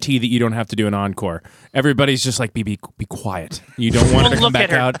guarantee that you don't have to do an encore. Everybody's just like, be quiet. You don't want her to come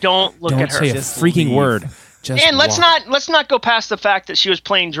back out. Don't look at her. Don't say a freaking word. Just And let's walk. not go past the fact that she was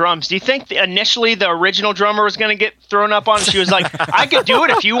playing drums. Do you think initially the original drummer was going to get thrown up on? She was like, "I could do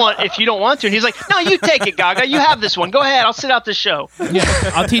it if you don't want to." And he's like, "No, you take it, Gaga. You have this one. Go ahead. I'll sit out the show." Yeah,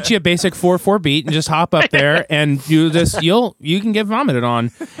 I'll teach you a basic 4/4 beat and just hop up there and you can get vomited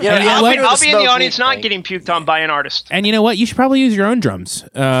on. I'll be in the audience not getting puked on by an artist. And you know what? You should probably use your own drums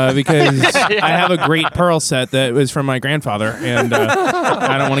because I have a great Pearl set that was from my grandfather, and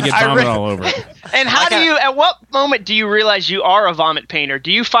I don't want to get vomit all over it. And at what moment do you realize you are a vomit painter? Do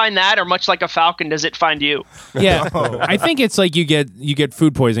you find that, or much like a falcon, does it find you? Yeah, I think it's like you get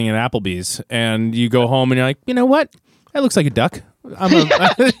food poisoning at Applebee's, and you go home and you're like, you know what? That looks like a duck. What?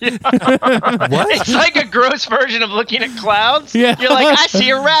 It's like a gross version of looking at clouds. Yeah. You're like, I see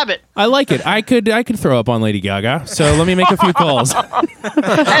a rabbit. I like it. I could throw up on Lady Gaga. So let me make a few calls. And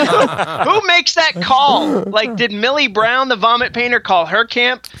who makes that call? Like, did Millie Brown, the vomit painter, call her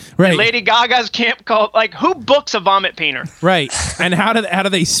camp? Right. Did Lady Gaga's camp call? Like, who books a vomit painter? Right. And how do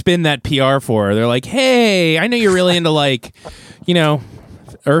they spin that PR for her? They're like, hey, I know you're really into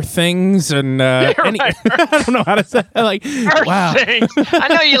earth things and I don't know how to say it. Like earth wow things. I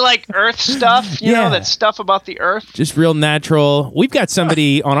know you like earth stuff, you know, that stuff about the earth. Just real natural. We've got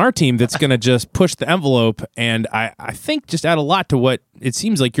somebody on our team that's gonna just push the envelope and I think just add a lot to what it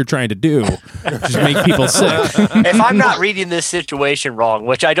seems like you're trying to do. Just make people sick. If I'm not reading this situation wrong,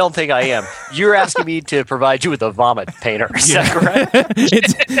 which I don't think I am, you're asking me to provide you with a vomit painter. Is that correct?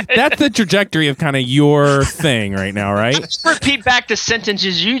 That's the trajectory of kind of your thing right now, right? Let's repeat back the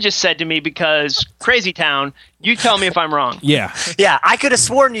sentences you just said to me because Crazy Town, you tell me if I'm wrong. Yeah. Yeah, I could have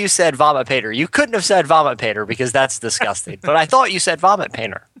sworn you said vomit painter. You couldn't have said vomit painter because that's disgusting. But I thought you said vomit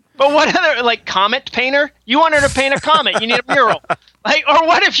painter. But what other, like, comet painter? You want her to paint a comet. You need a mural. Like, or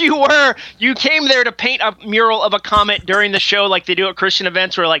what if you came there to paint a mural of a comet during the show like they do at Christian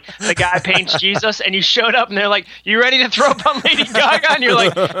events where, like, the guy paints Jesus and you showed up and they're like, you ready to throw up on Lady Gaga? And you're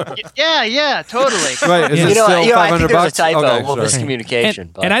like, yeah, totally. Right. Is it still I think there's $500? a typo, Okay, a little sorry.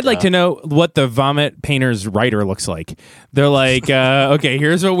 miscommunication. And I'd like to know what the vomit painter's writer looks like. They're like, okay,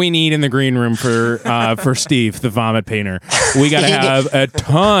 here's what we need in the green room for Steve, the vomit painter. We got to have a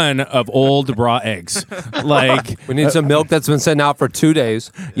ton of old raw eggs. Like We need some milk that's been sitting out for 2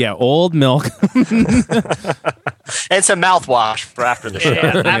 days. Yeah, old milk. And some mouthwash for after the show.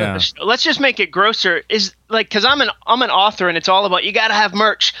 After the show. Let's just make it grosser. Is like because I'm an author and it's all about you got to have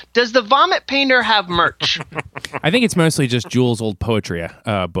merch. Does the vomit painter have merch? I think it's mostly just Jules' old poetry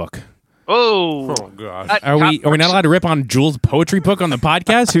book. Oh God! Are we not allowed to rip on Jules' poetry book on the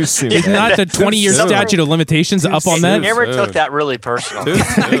podcast? Too soon. Isn't that the 20-year statute of limitations up on that? You never took that really personal.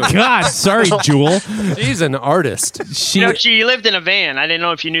 God, sorry, Jewel. She's an artist. She lived in a van. I didn't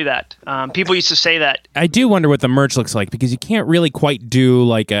know if you knew that. People used to say that. I do wonder what the merch looks like because you can't really quite do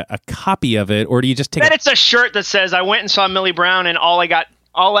like a copy of it, or do you just take? It's a shirt that says "I went and saw Millie Brown and all that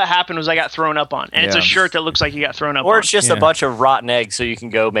happened was I got thrown up on," and it's a shirt that looks like you got thrown up on. Or it's just a bunch of rotten eggs, so you can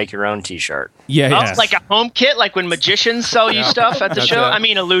go make your own T-shirt. Yeah. It's like a home kit, like when magicians sell you stuff at the show. I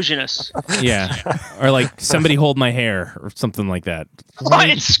mean, illusionists. Yeah, or like somebody hold my hair or something like that. Oh,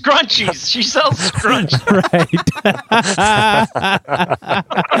 it's scrunchies. She sells scrunchies. Right.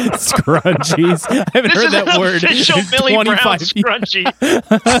 Scrunchies. I haven't heard that word. This is an official Millie Brown scrunchie.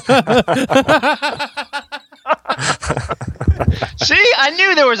 See, I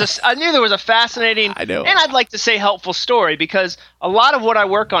knew there was a fascinating and I'd like to say helpful story, because a lot of what I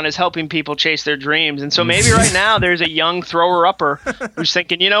work on is helping people chase their dreams. And so maybe right now there's a young thrower-upper who's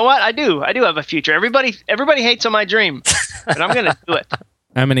thinking, you know what? I do have a future. Everybody hates on my dream, but I'm going to do it.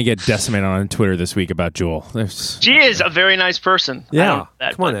 I'm going to get decimated on Twitter this week about Jewel. She is a very nice person. Yeah.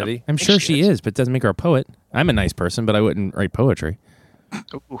 Come on, Eddie. I'm sure she is, but it doesn't make her a poet. I'm a nice person, but I wouldn't write poetry.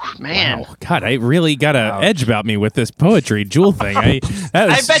 Ooh, man. Wow. God, I really got an edge about me with this poetry Jewel thing. I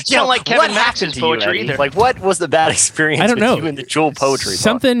bet you don't like Kevin Max's poetry either. Like, what was the bad experience I don't know. with you and the Jewel poetry?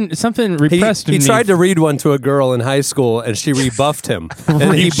 Something repressed He in me. tried to read one to a girl in high school, and she rebuffed him.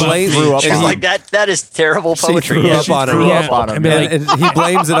 And he blamed like that is terrible poetry. She threw up on him. And he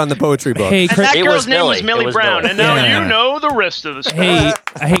blames it on the poetry book. Hey, and that girl's name was Millie Brown, and now you know the rest of the story.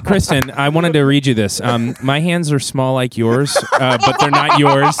 Hey, Kristen, I wanted to read you this. My hands are small like yours, but they're not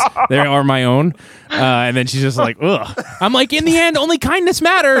yours. They are my own. And then she's just like, ugh. I'm like, in the end, only kindness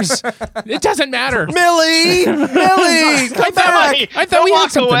matters. It doesn't matter. Millie, come back. I thought we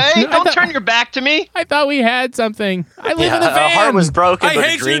had something. Away. Don't turn your back to me. I thought we had something. I live in a van. Our heart was broken,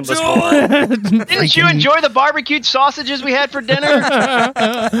 but the dream was born. Didn't you enjoy the barbecued sausages we had for dinner?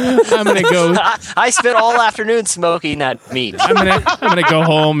 I'm gonna go. I spent all afternoon smoking that meat. I'm gonna go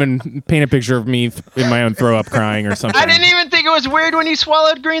home and paint a picture of me in my own throw up, crying or something. I didn't even think it was weird when you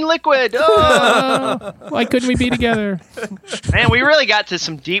swallowed green liquid. Why couldn't we be together? Man, we really got to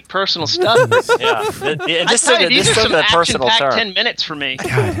some deep personal stuff. This took a personal turn. 10 minutes for me.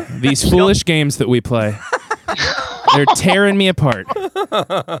 God, these foolish games that we play. They're tearing me apart.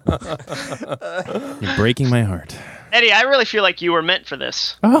 You're breaking my heart. Eddie, I really feel like you were meant for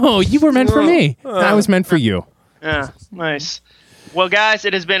this. Oh, you were meant for me. I was meant for you. Yeah, nice. Well, guys,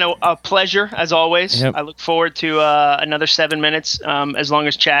 it has been a pleasure, as always. Yep. I look forward to another 7 minutes, as long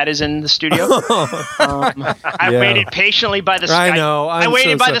as Chad is in the studio. I waited patiently by the Skype. I know. I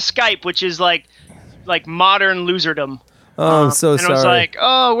waited by the Skype, which is like modern loserdom. Oh, I'm so and sorry. I was like,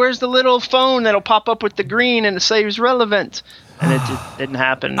 oh, where's the little phone that'll pop up with the green and it says relevant? And it didn't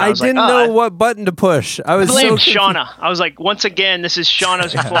happen. I didn't know what button to push. I was blamed so Shauna. I was like, once again, this is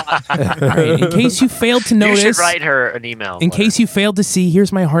Shauna's plot. Right, in case you failed to notice, you should write her an email. In case you failed to see,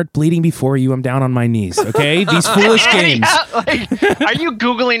 here's my heart bleeding before you. I'm down on my knees. Okay, these foolish games. Are you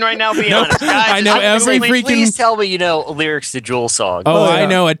Googling right now? Be honest, guys. I know every freaking. Please tell me you know lyrics to Jewel songs. Oh, I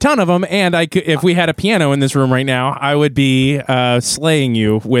know a ton of them, and I could, if we had a piano in this room right now, I would be slaying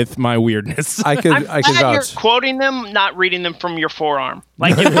you with my weirdness. I could glad you're quoting them, not reading them from your forearm.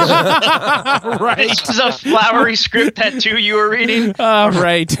 Like it was, right. This is a flowery script tattoo you were reading.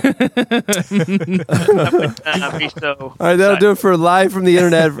 Right. All right, that'll do it for Live from the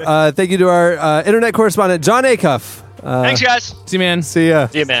Internet. Thank you to our internet correspondent, John Acuff. Thanks, guys. See you, man. See ya.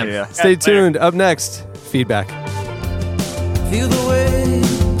 See you, man. Stay tuned. Up next, feedback. Feel the way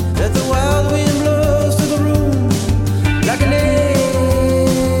that the wild wind blows through the room like a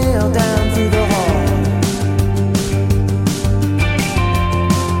nail down through the heart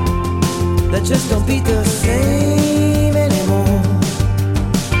that just don't beat the same anymore.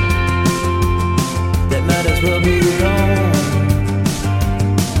 That might as well be gone.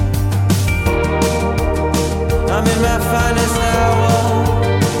 I'm in my finest hour.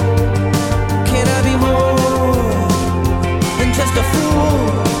 Can I be more than just a fool?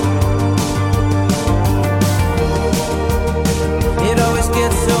 It always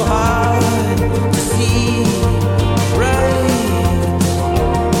gets so hard to see right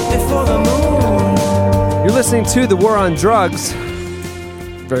before the moon. You're listening to The War on Drugs.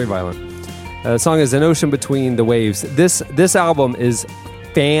 Very violent. The song is An Ocean Between the Waves. This album is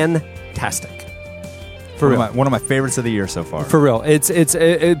fantastic. For real. One of my favorites of the year so far. For real. It's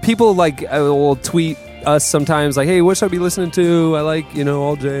people like will tweet us sometimes like, hey, what should I be listening to? I like,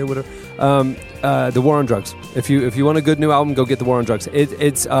 All J, whatever. The War on Drugs. If you want a good new album, go get The War on Drugs.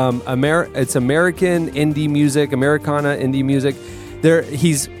 It's American indie music, Americana indie music.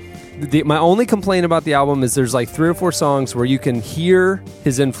 My only complaint about the album is there's like 3 or 4 songs where you can hear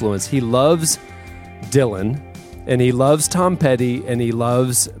his influence. He loves Dylan, and he loves Tom Petty, and he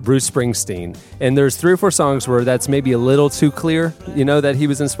loves Bruce Springsteen. And there's 3 or 4 songs where that's maybe a little too clear, that he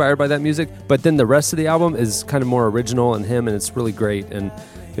was inspired by that music. But then the rest of the album is kind of more original in him, and it's really great. And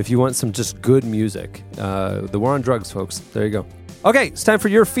if you want some just good music, The War on Drugs, folks, there you go. Okay, it's time for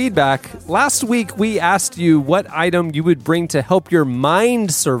your feedback. Last week, we asked you what item you would bring to help your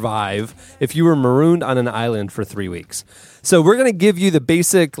mind survive if you were marooned on an island for 3 weeks. So we're going to give you the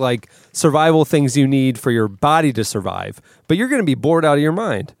basic survival things you need for your body to survive, but you're going to be bored out of your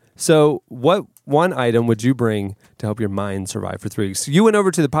mind. So what one item would you bring to help your mind survive for 3 weeks? You went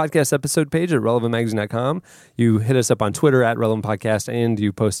over to the podcast episode page at relevantmagazine.com. You hit us up on Twitter at Relevant Podcast, and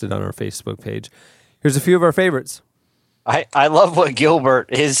you posted on our Facebook page. Here's a few of our favorites. I love what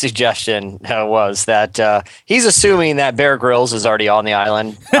Gilbert, his suggestion was that he's assuming that Bear Grylls is already on the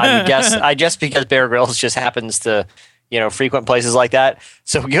island. I guess because Bear Grylls just happens to, frequent places like that.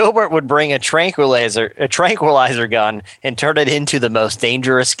 So Gilbert would bring a tranquilizer gun and turn it into the most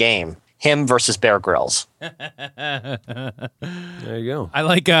dangerous game. Him versus Bear Grylls. There you go. I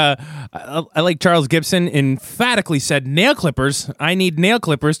like Charles Gibson emphatically said nail clippers. I need nail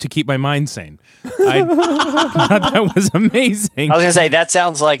clippers to keep my mind sane. I thought that was amazing. I was going to say, that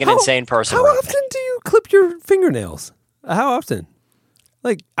sounds like an insane person. How often do you clip your fingernails? How often?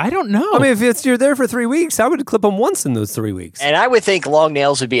 I don't know. I mean, if you're there for 3 weeks, I would clip them once in those 3 weeks. And I would think long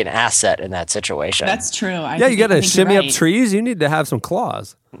nails would be an asset in that situation. That's true. You got to shimmy up trees. You need to have some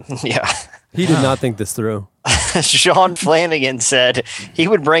claws. Yeah. He did not think this through. Sean Flanagan said he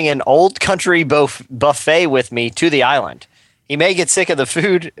would bring an old country buffet with me to the island. He may get sick of the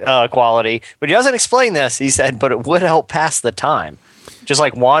food quality, but he doesn't explain this. He said, but it would help pass the time. Just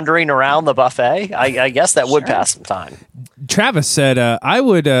like wandering around the buffet, I guess that would pass some time. Travis said, I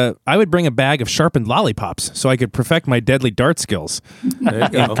would bring a bag of sharpened lollipops so I could perfect my deadly dart skills. There you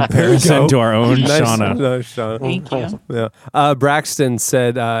go. In comparison to our own Shauna. Nice, Shauna. Thank you. Yeah. Braxton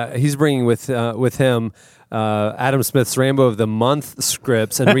said he's bringing with him Adam Smith's Rainbow of the Month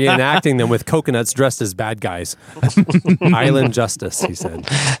scripts and reenacting them with coconuts dressed as bad guys. Island Justice, he said.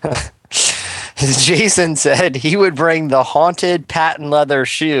 Jason said he would bring the haunted patent leather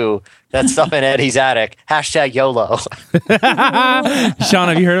shoe that's up in Eddie's attic. # YOLO. Sean,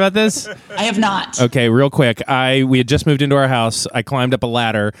 have you heard about this? I have not. Okay, real quick. We had just moved into our house. I climbed up a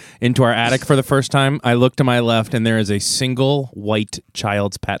ladder into our attic for the first time. I looked to my left, and there is a single white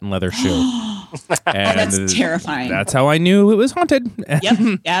child's patent leather shoe. And that's terrifying. That's how I knew it was haunted.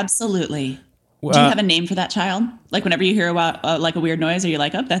 Yep, absolutely. Do you have a name for that child? Like whenever you hear about a weird noise, are you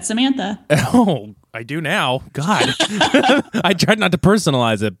like, oh, that's Samantha? Oh, I do now. God. I tried not to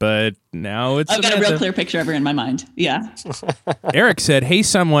personalize it, but now it's I've got Samantha. a real clear picture of her in my mind. Yeah. Eric said, hey,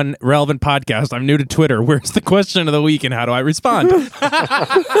 someone, relevant podcast. I'm new to Twitter. Where's the question of the week and how do I respond?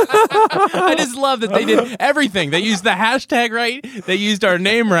 I just love that they did everything. They used the hashtag right. They used our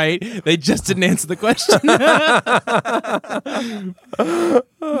name right. They just didn't answer the question.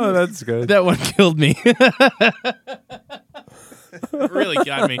 Oh, that's good. That one killed me. Really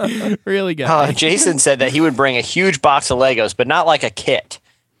got me. Really got me. Jason said that he would bring a huge box of Legos, but not like a kit.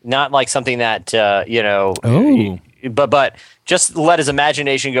 Not like something that, but just let his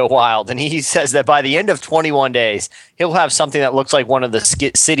imagination go wild. And he says that by the end of 21 days, he'll have something that looks like one of the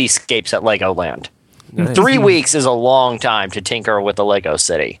cityscapes at Legoland. Nice. 3 weeks is a long time to tinker with the Lego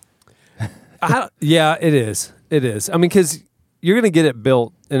city. Yeah, it is. It is. I mean, because you're going to get it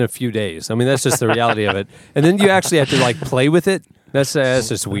built in a few days. I mean, that's just the reality of it. And then you actually have to play with it. That's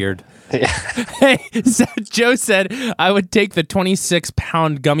just weird. Yeah. Hey, so Joe said I would take the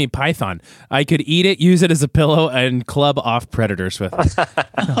 26-pound gummy python. I could eat it, use it as a pillow, and club off predators with it.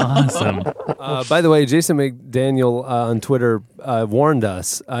 Awesome. By the way, Jason McDaniel on Twitter warned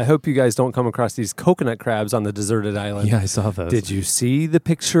us. I hope you guys don't come across these coconut crabs on the deserted island. Yeah, I saw those. Did you see the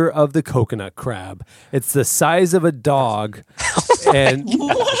picture of the coconut crab? It's the size of a dog. And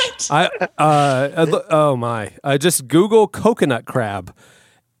What? oh my! Just Google coconut crab.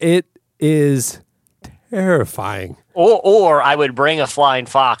 It is terrifying. Or I would bring a flying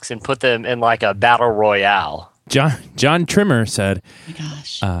fox and put them in like a battle royale. John Trimmer said, Oh my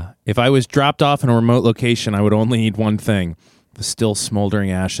gosh. if I was dropped off in a remote location, I would only need one thing. The still smoldering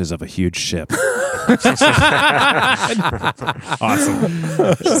ashes of a huge ship. Awesome.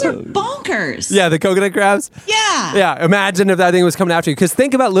 Those are bonkers. Yeah, the coconut crabs. Yeah. Yeah, imagine if that thing was coming after you. Because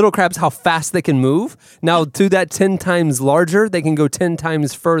think about little crabs, how fast they can move. Now, to that 10 times larger, they can go 10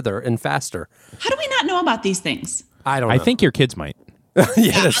 times further and faster. How do we not know about these things? I don't know. I think your kids might.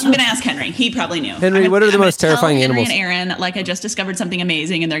 Yes. I'm going to ask Henry. He probably knew. Henry, what are the most terrifying Henry animals? and Aaron, like, I just discovered something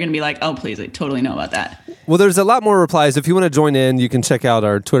amazing, and they're going to be like, oh, please, I totally know about that. Well, there's a lot more replies. If you want to join in, you can check out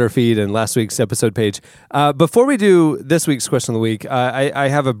our Twitter feed and last week's episode page. Before we do this week's question of the week, I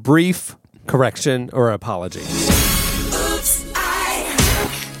have a brief correction or apology.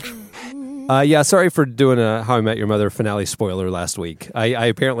 Yeah, sorry for doing a How I Met Your Mother finale spoiler last week. I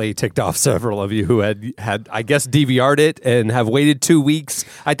apparently ticked off several of you who had I guess DVR'd it and have waited 2 weeks.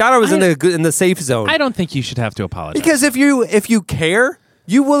 I thought I was in the safe zone. I don't think you should have to apologize. Because if you care,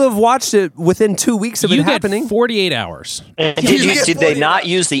 you will have watched it within 2 weeks of it happening. 48 hours. Did they not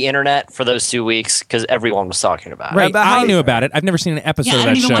use the internet for those 2 weeks because everyone was talking about it? Right, I knew about it. I've never seen an episode of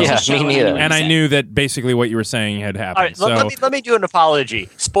that show. Yeah, me neither. And I knew that basically what you were saying had happened. All right, let me do an apology.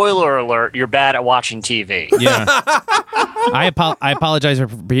 Spoiler alert, you're bad at watching TV. Yeah. I apologize for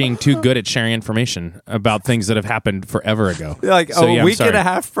being too good at sharing information about things that have happened forever ago. Like a week and a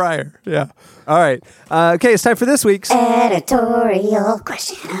half prior. Yeah. All right. Okay, it's time for this week's editorial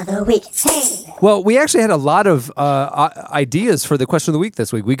question of the week. Hey. Well, we actually had a lot of ideas for the question of the week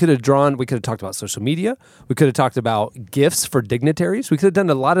this week. We could have talked about social media. We could have talked about gifts for dignitaries. We could have done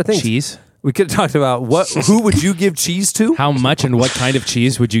a lot of things. Cheese. We could have talked about who would you give cheese to? How much and what kind of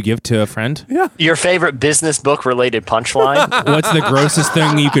cheese would you give to a friend? Yeah. Your favorite business book related punchline? What's the grossest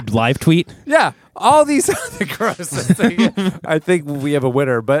thing you could live tweet? Yeah. All these are the grossest things. I think we have a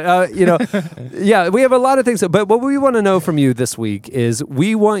winner, but yeah, we have a lot of things. But what we want to know from you this week is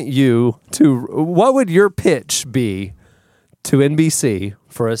we want you to, what would your pitch be to NBC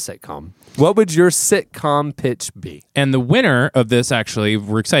for a sitcom? What would your sitcom pitch be? And the winner of this, actually,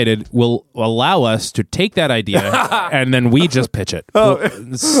 we're excited, will allow us to take that idea and then we just pitch it.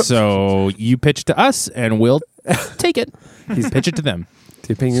 So you pitch to us and we'll take it. Pitch it to them.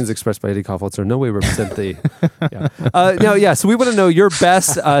 The opinions expressed by Eddie Kaufholzer no way represent the... Yeah. So we want to know your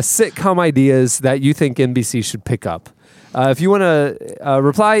best sitcom ideas that you think NBC should pick up. If you want to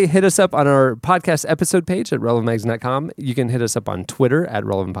reply, hit us up on our podcast episode page at relevantmagazine.com. You can hit us up on Twitter at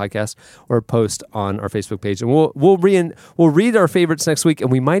Relevant Podcast or post on our Facebook page. And we'll read our favorites next week, and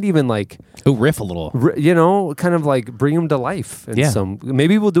we might even riff a little. Kind of like bring them to life.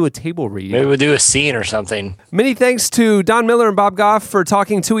 Maybe we'll do a table read. Maybe we'll do a scene or something. Many thanks to Don Miller and Bob Goff for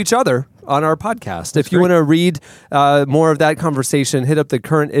talking to each other on our podcast. If you want to read more of that conversation, hit up the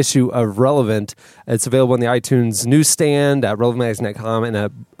current issue of Relevant. It's available on the iTunes newsstand at relevantmagazine.com and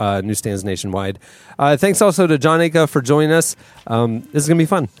at newsstands nationwide. Thanks also to John Aka for joining us. This is going to be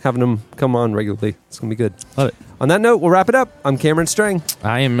fun, having him come on regularly. It's going to be good. Love it. On that note, we'll wrap it up. I'm Cameron Strang.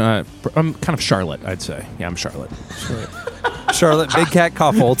 I'm kind of Charlotte, I'd say. Yeah, I'm Charlotte. Charlotte Big Cat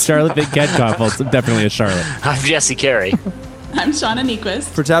Kaufholz. Charlotte Big Cat Kaufholz. I'm definitely a Charlotte. I'm Jesse Carey. I'm Shauna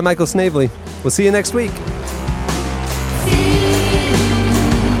Niequist. For Chad Michael Snavely. We'll see you next week.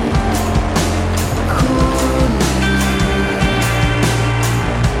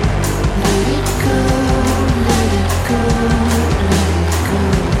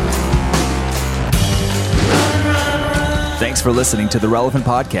 Thanks for listening to the Relevant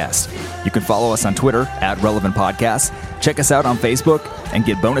Podcast. You can follow us on Twitter at Relevant Podcasts, check us out on Facebook, and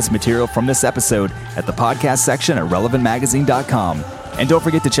get bonus material from this episode at the podcast section at relevantmagazine.com. And don't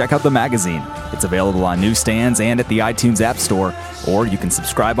forget to check out the magazine. It's available on newsstands and at the iTunes App Store, or you can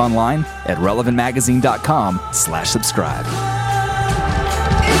subscribe online at relevantmagazine.com/subscribe.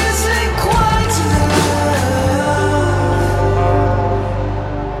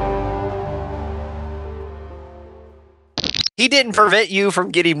 He didn't prevent you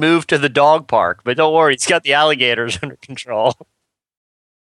from getting moved to the dog park, but don't worry, he's got the alligators under control.